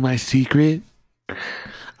want to know my secret?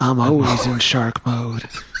 I'm always in shark mode.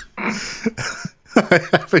 I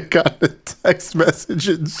haven't gotten a text message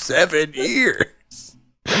in 7 years.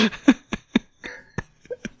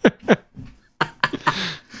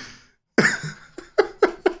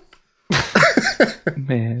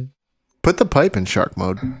 Man. Put the pipe in shark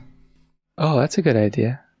mode. Oh, that's a good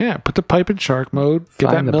idea. Yeah, put the pipe in shark mode. Get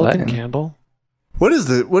Find that the milk button. and candle. What is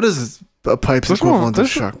a pipe's equivalent of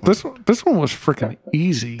shark mode? This one was freaking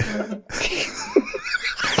easy.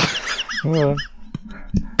 Well,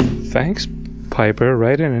 thanks, Piper.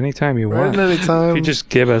 Write in anytime you Right want. at any time. You just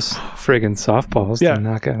give us friggin' softballs Yeah, to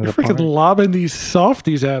knock out of You're the freaking park. lobbing these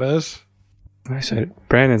softies at us. I said,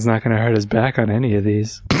 Brandon's not going to hurt his back on any of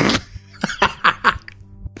these. I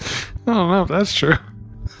don't know if that's true.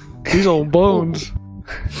 These old bones.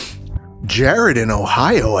 Jared in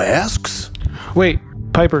Ohio asks, Wait,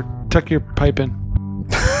 Piper, tuck your pipe in.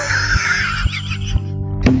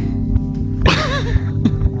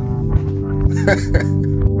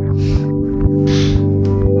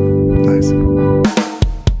 nice.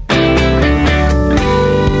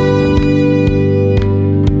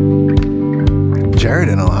 Jared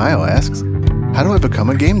in Ohio asks, How do I become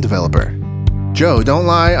a game developer? Joe, don't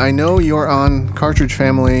lie. I know you're on Cartridge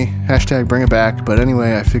Family, hashtag bring it back, but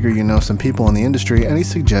anyway, I figure you know some people in the industry. Any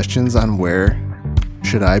suggestions on where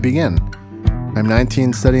should I begin? I'm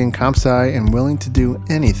 19, studying comp sci, and willing to do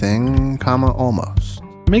anything, almost.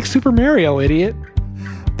 Make Super Mario, idiot.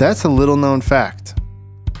 That's a little known fact.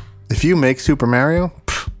 If you make Super Mario,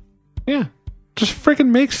 Yeah. Just freaking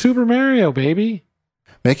make Super Mario, baby.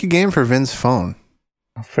 make a game for Vin's phone.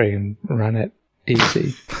 I'll freaking run it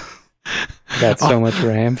easy. Got so much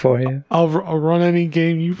RAM for you. I'll run any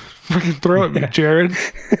game you freaking throw at me, Jared.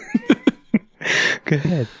 Go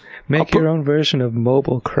ahead. Make your own version of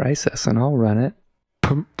Mobile Crisis and I'll run it.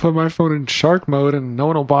 Put my phone in shark mode and no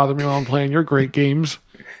one will bother me while I'm playing your great games.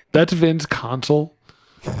 That's Vin's console.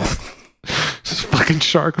 Just fucking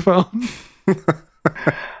shark phone.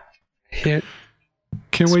 Here,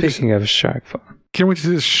 Can't wait speaking of shark phone. Can't wait to see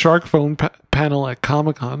this shark phone panel at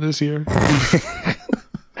Comic-Con this year.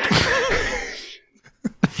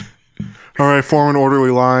 All right, form an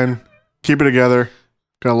orderly line. Keep it together.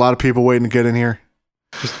 Got a lot of people waiting to get in here.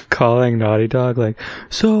 Just calling Naughty Dog like,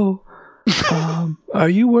 so, are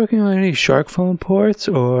you working on any shark phone ports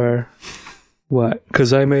or what?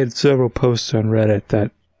 Because I made several posts on Reddit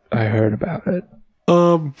that I heard about it.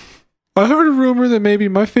 I heard a rumor that maybe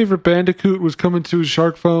my favorite Bandicoot was coming to a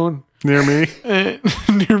shark phone. Near me.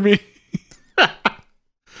 Near me.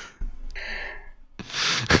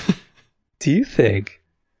 Do you think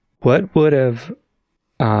what would have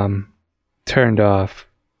turned off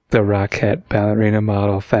the Rockette ballerina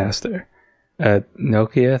model faster? A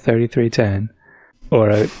Nokia 3310 or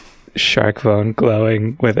a shark phone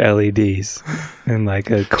glowing with LEDs and like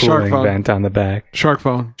a cooling vent on the back? Shark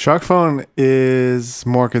phone. Shark phone is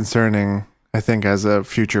more concerning, I think, as a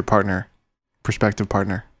future partner, prospective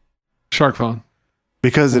partner. Shark phone.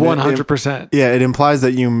 Because 100%. It implies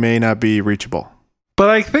that you may not be reachable. But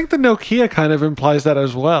I think the Nokia kind of implies that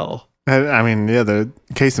as well. I mean, yeah, the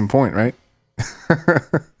case in point, right?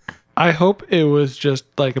 I hope it was just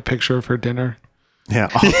like a picture of her dinner. Yeah.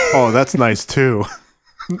 Oh, that's nice too.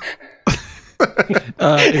 If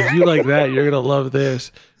you like that, you're going to love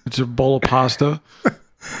this. It's a bowl of pasta.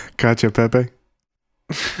 Gotcha, Pepe.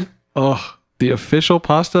 Oh, the official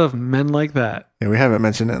pasta of Men Like That. Yeah, we haven't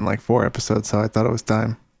mentioned it in like 4 episodes, so I thought it was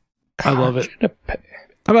time. I love it.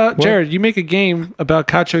 How about, Jared, you make a game about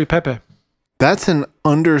cacio e pepe. That's an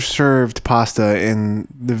underserved pasta in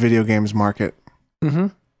the video games market.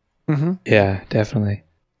 Yeah, definitely.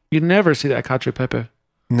 You never see that cacio e pepe.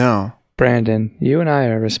 No. Brandon, you and I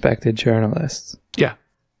are respected journalists. Yeah.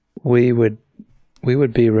 We would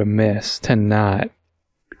be remiss to not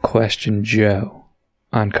question Joe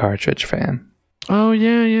on Cartridge Fan. Oh,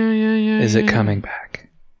 yeah. Is it coming back?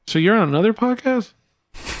 So you're on another podcast?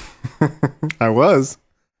 I was.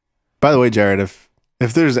 By the way, Jared, if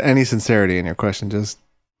there's any sincerity in your question, just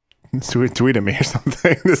tweet at me or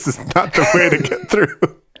something. This is not the way to get through.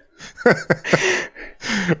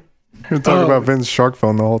 We're talking about Vin's shark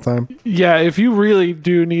phone the whole time. Yeah, if you really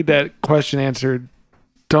do need that question answered,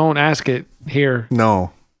 don't ask it here.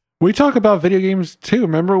 No. We talk about video games too.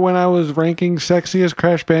 Remember when I was ranking sexiest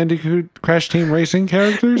Crash Bandicoot Crash Team Racing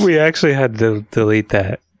characters? We actually had to delete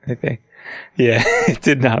that, I think. Yeah, it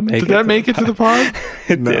did not make it. Did that make it to the pod?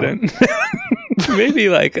 It didn't. Maybe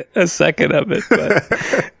like a second of it, but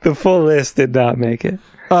the full list did not make it.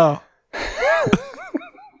 Oh.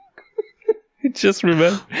 Just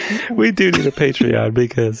remember, we do need a Patreon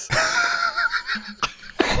because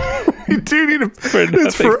we do need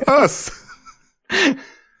it's for us.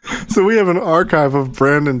 So we have an archive of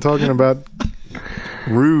Brandon talking about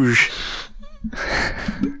Rouge.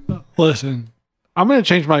 Listen, I'm going to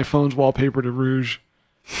change my phone's wallpaper to Rouge.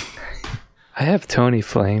 I have Tony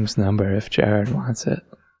Flame's number if Jared wants it.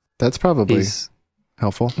 That's probably He's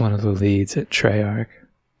helpful. one of the leads at Treyarch.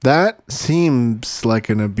 That seems like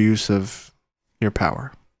an abuse of your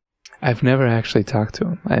power. I've never actually talked to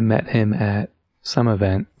him. I met him at some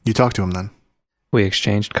event. You talked to him then? We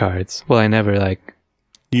exchanged cards. Well, I never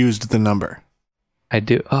used the number. I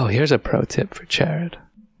do. Oh, here's a pro tip for Jared.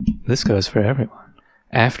 This goes for everyone.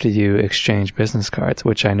 After you exchange business cards,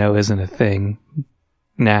 which I know isn't a thing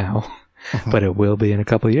now, but it will be in a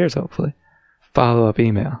couple of years, hopefully. Follow-up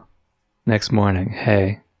email. Next morning.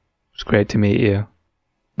 Hey, it's great to meet you.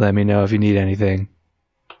 Let me know if you need anything.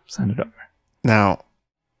 Send it over. Now,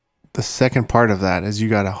 the second part of that is you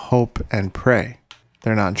got to hope and pray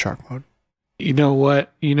they're not in shark mode. You know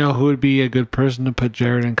what? You know who would be a good person to put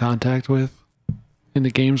Jared in contact with in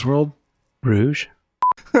the games world? Rouge?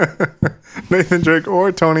 Nathan Drake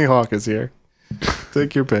or Tony Hawk is here.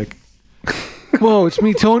 Take your pick. Whoa, it's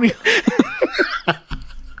me, Tony.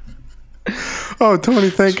 Oh, Tony,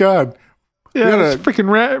 thank God. Yeah, it's freaking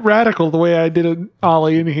radical the way I did an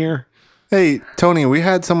ollie in here. Hey, Tony, we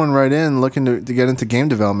had someone write in looking to get into game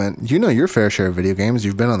development. You know your fair share of video games.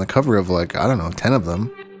 You've been on the cover of 10 of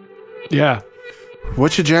them. Yeah.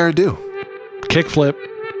 What should Jared do? Kickflip.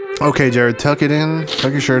 Okay, Jared, tuck it in,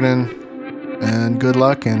 tuck your shirt in, and good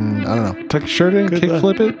luck, and I don't know. Tuck your shirt in,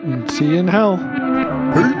 kickflip it, and see you in hell.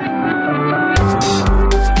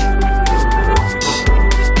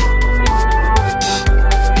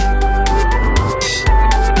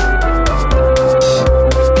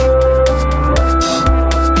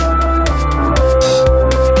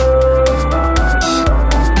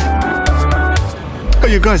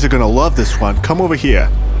 You guys are gonna love this one. Come over here.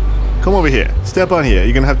 Come over here. Step on here.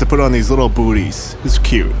 You're gonna have to put on these little booties. It's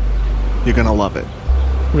cute. You're gonna love it.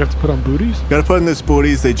 We have to put on booties? You gotta put on these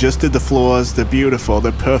booties. They just did the floors. They're beautiful.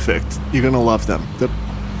 They're perfect. You're gonna love them.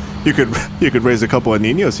 You could raise a couple of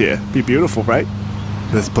niños here. Be beautiful, right?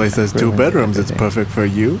 This place has 2 bedrooms. It's perfect for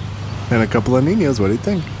you and a couple of niños. What do you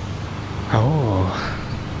think? Oh.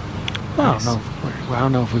 Nice. I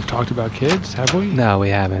don't know if we've talked about kids, have we? No, we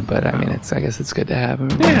haven't, but I mean, I guess it's good to have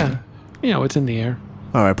them. Yeah. It's in the air.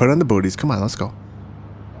 All right, put on the booties. Come on, let's go.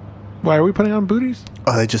 Why are we putting on booties?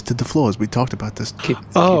 Oh, they just did the floors. We talked about this Keep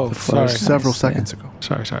the floors several nice, seconds ago.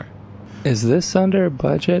 Sorry. Is this under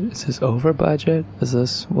budget? Is this over budget?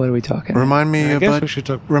 What are we talking? Remind me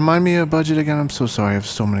Remind me of budget again. I'm so sorry. I have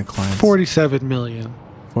so many clients. 47 million.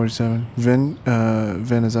 47. Vin,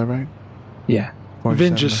 is that right? Yeah.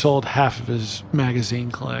 Vin just sold half of his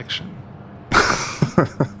magazine collection.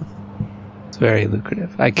 It's very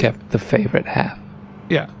lucrative. I kept the favorite half.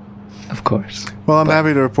 Yeah. Of course. Well, I'm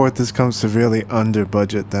happy to report this comes severely under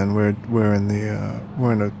budget. Then we're in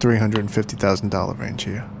a $350,000 range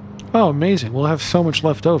here. Oh, amazing! We'll have so much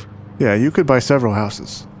left over. Yeah, you could buy several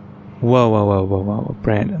houses. Whoa,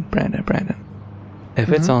 Brandon. If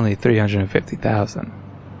it's only 350,000,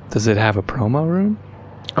 does it have a promo room?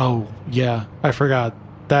 Oh yeah, I forgot.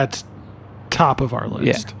 That's top of our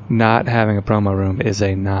list. Yeah, not having a promo room is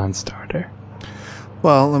a non-starter.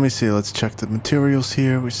 Well, let me see. Let's check the materials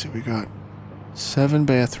here. We see we got 7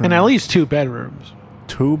 bathrooms. And at least 2 bedrooms.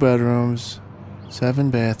 2 bedrooms, 7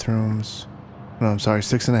 bathrooms. No, I'm sorry,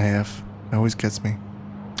 6.5. It always gets me.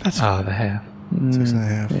 The half.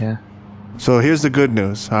 6.5. Yeah. So here's the good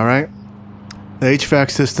news, all right? The HVAC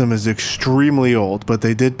system is extremely old, but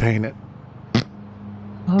they did paint it.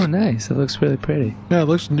 Oh, nice. It looks really pretty. Yeah, it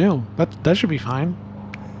looks new. That should be fine.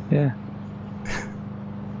 Yeah.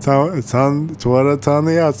 It's what's on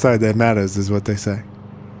the outside that matters, is what they say.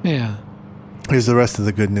 Yeah. Here's the rest of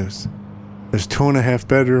the good news. There's 2.5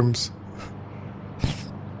 bedrooms.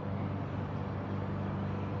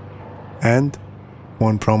 And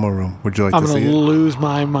 1 promo room. Would you like to see it? I'm going to lose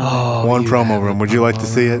my mind. Oh, 1 promo room. Would you like to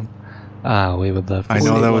see it? We would love to I see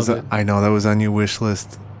know it. that was on your wish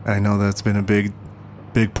list. I know that's been a big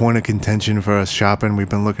point of contention for us shopping. We've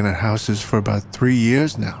been looking at houses for about 3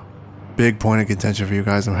 years now. Big point of contention for you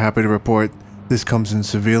guys. I'm happy to report this comes in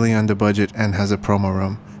severely under budget and has a promo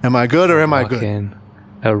room. Am I good or am I good?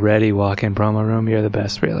 A ready walk-in promo room. You're the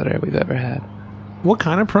best realtor we've ever had. What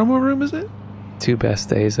kind of promo room is it? 2 best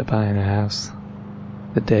days of buying a house.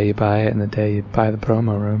 The day you buy it and the day you buy the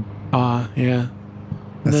promo room. Yeah.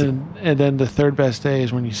 And then the 3rd best day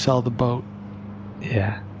is when you sell the boat.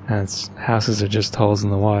 Yeah. Houses are just holes in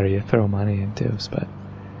the water you throw money into, but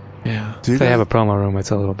yeah. If they have a promo room,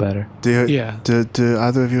 it's a little better. Do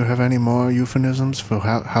either of you have any more euphemisms for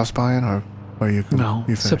house buying, or you can? No.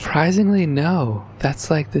 You finish? Surprisingly, no.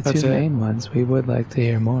 That's like the 2 main ones. We would like to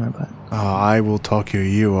hear more, but I will talk your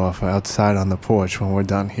ear off outside on the porch when we're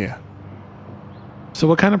done here. So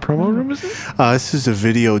what kind of promo room is it? This is a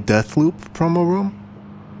video death loop promo room.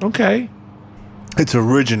 Okay. It's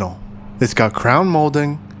original. It's got crown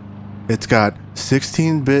molding. It's got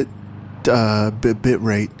 16-bit bit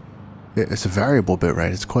rate. It's a variable bit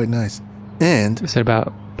rate. It's quite nice. And is it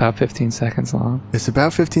about 15 seconds long? It's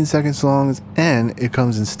about 15 seconds long, and it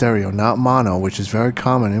comes in stereo, not mono, which is very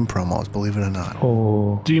common in promos, believe it or not.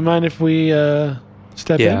 Oh. Do you mind if we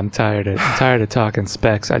step in? Yeah, I'm tired of talking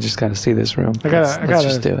specs. I just got to see this room. Let's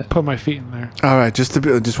just do it. Put my feet in there. All right, just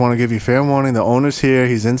want to give you fair warning. The owner's here.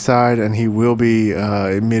 He's inside, and he will be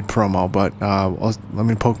mid promo. But let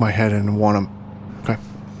me poke my head in and warn him. Okay.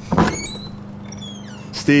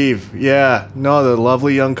 Steve, the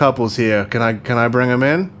lovely young couple's here. Can I bring him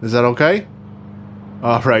in? Is that okay?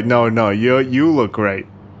 All right, no, you look great.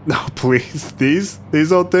 No, please, these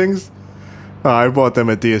old things. Oh, I bought them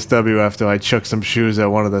at DSW after I chucked some shoes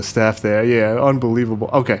at one of the staff there. Yeah, unbelievable.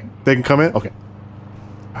 Okay, they can come in? Okay.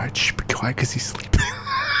 All right, shh, be quiet because he's sleeping.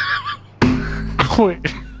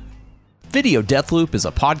 Wait. Video Deathloop is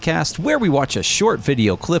a podcast where we watch a short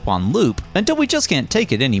video clip on loop until we just can't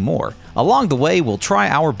take it anymore. Along the way, we'll try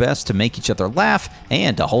our best to make each other laugh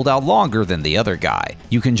and to hold out longer than the other guy.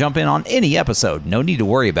 You can jump in on any episode, no need to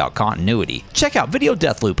worry about continuity. Check out Video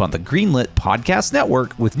Deathloop on the Greenlit Podcast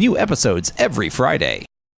Network with new episodes every Friday.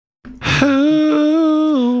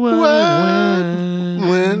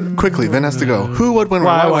 When? Quickly, Vin has to go. Who, what, when,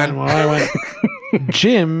 why, when?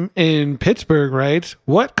 Jim in Pittsburgh writes,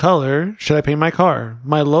 what color should I paint my car?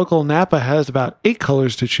 My local Napa has about 8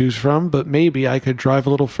 colors to choose from, but maybe I could drive a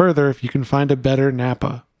little further if you can find a better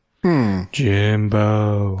Napa.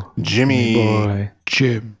 Jimbo. Jimmy. Boy.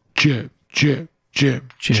 Jim. Paint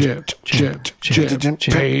it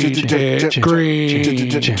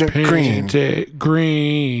green. Paint it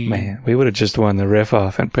green. Man, we would have just won the riff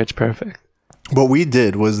off and Pitch Perfect. What we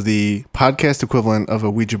did was the podcast equivalent of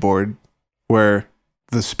a Ouija board where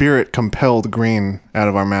the spirit compelled green out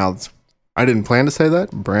of our mouths. I didn't plan to say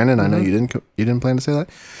that. Brandon, I know you didn't plan to say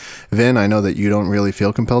that. Vin, I know that you don't really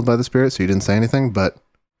feel compelled by the spirit, so you didn't say anything, but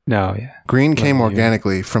No, yeah. green came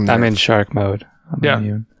organically from there. I'm in shark mode.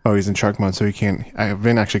 Immune. Oh, he's in shark mode, so he can't.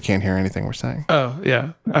 Vin actually can't hear anything we're saying. Oh,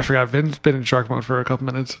 yeah. I forgot. Vin's been in shark mode for a couple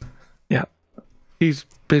minutes. Yeah. He's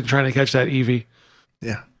been trying to catch that Eevee.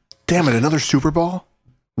 Yeah. Damn it, another Super Bowl?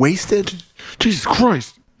 Wasted? Jesus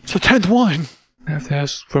Christ. It's the 10th one. I have to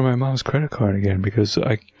ask for my mom's credit card again because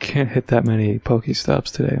I can't hit that many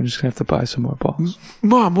Pokestops today. I'm just going to have to buy some more balls.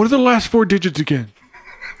 Mom, what are the last 4 digits again?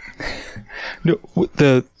 No,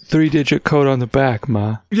 the 3-digit code on the back,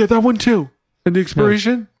 Ma. Yeah, that one too. And the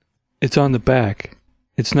expiration? It's on the back.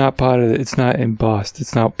 It's not part of it's not embossed.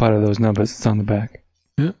 It's not part of those numbers. It's on the back.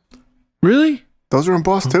 Yeah. Really? Those are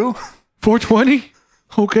embossed too? 420?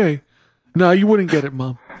 Okay. No, you wouldn't get it,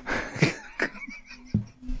 Mom.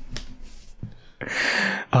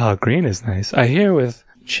 Oh, green is nice. I hear with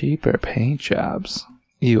cheaper paint jobs,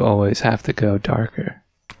 you always have to go darker.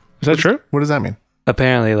 Is that true? What does that mean?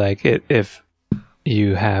 Apparently, like, if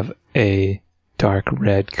you have a dark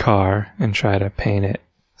red car and try to paint it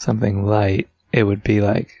something light, it would be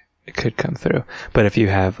like, it could come through. But if you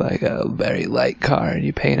have, like, a very light car and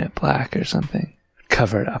you paint it black or something,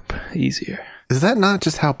 cover it up easier. Is that not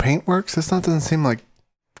just how paint works? This doesn't seem like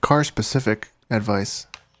car-specific advice,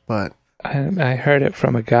 but... I heard it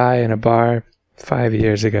from a guy in a bar 5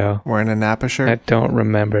 years ago. Wearing a Napa shirt? I don't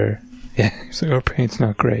remember. Yeah, he's like, our paint's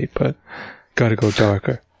not great, but gotta go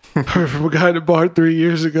darker. Heard from a guy in a bar 3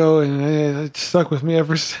 years ago, and it stuck with me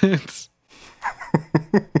ever since.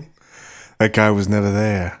 That guy was never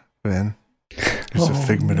there, Vin. It's a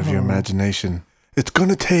figment of your imagination. It's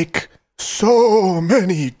gonna take so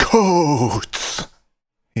many coats,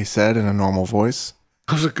 he said in a normal voice.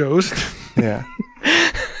 I was a ghost? Yeah.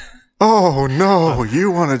 Oh no, you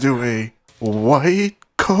want to do a white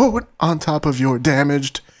coat on top of your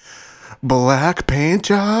damaged black paint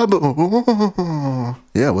job? Ooh.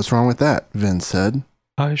 Yeah, what's wrong with that? Vince said.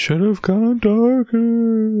 I should have gone darker.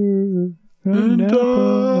 And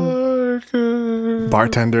darker.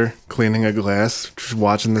 Bartender cleaning a glass, just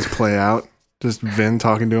watching this play out. Just Vin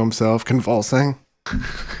talking to himself, convulsing.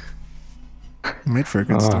 Made for a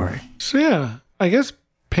good story. So yeah, I guess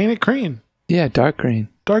paint it green. Yeah, dark green.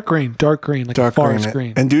 Dark green, like Dark a forest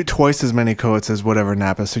green. And do twice as many coats as whatever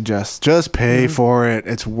Napa suggests. Just pay for it.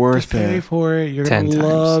 It's worth Just pay it. for it. You're 10 going to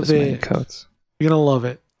times love as many it. coats. You're going to love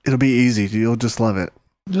it. It'll be easy. You'll just love it.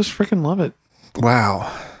 Just freaking love it. Wow.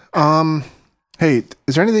 Hey,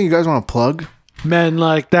 is there anything you guys want to plug? Men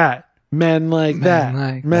like that. Men like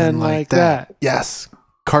that. Men like that. Yes.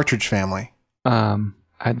 Cartridge Family.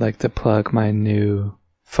 I'd like to plug my new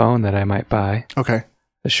phone that I might buy. Okay.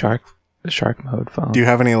 The shark mode phone. Do you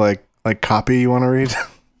have any like copy you want to read?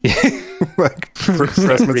 Like press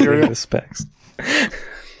Reading material? the specs.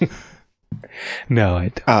 No, I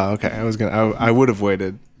don't. Oh, okay. I would have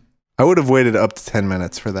waited. I would have waited up to 10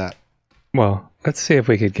 minutes for that. Well, let's see if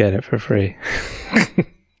we could get it for free.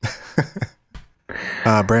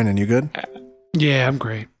 Brandon, you good? Yeah, I'm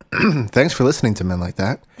great. Thanks for listening to Men Like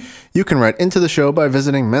That. You can write into the show by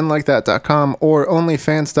visiting menlikethat.com or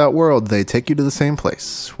onlyfans.world. They take you to the same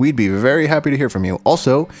place. We'd be very happy to hear from you.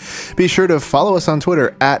 Also, be sure to follow us on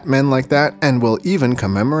Twitter at menlikethat, and we'll even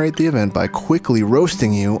commemorate the event by quickly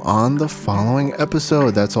roasting you on the following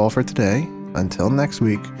episode. That's all for today. Until next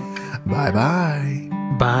week, bye-bye.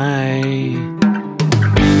 Bye.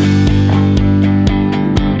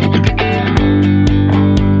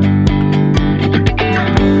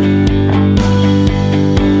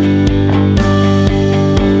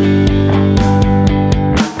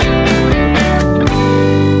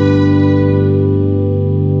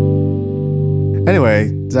 Anyway,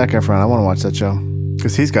 Zac Efron, I want to watch that show.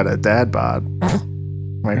 Because he's got a dad bod.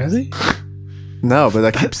 Like, Really? No, but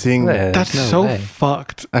I keep seeing. That's No so way.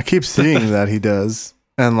 fucked. I keep seeing that he does,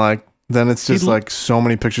 and like then it's just like so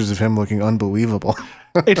many pictures of him looking unbelievable.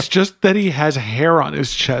 It's just that he has hair on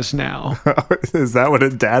his chest now. Is that what a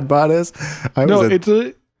dad bod is?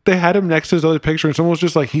 They had him next to his other picture, and someone was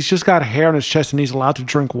just like, he's just got hair on his chest, and he's allowed to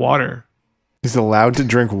drink water. He's allowed to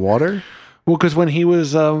drink water? Well, because when he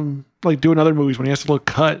was like doing other movies, when he has to look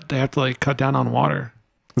cut, they have to like cut down on water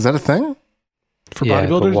Is that a thing? for Yeah,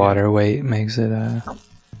 bodybuilders. the water weight makes it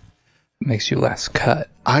makes you less cut.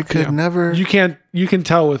 I could Yeah. never. You can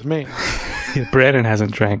tell with me. Brandon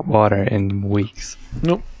hasn't drank water in weeks.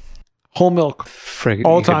 Nope. Whole milk Friggin'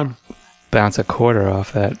 all you the could time. Bounce a quarter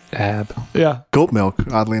off that ab. Yeah. Goat milk,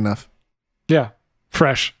 oddly enough. Yeah.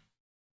 Fresh.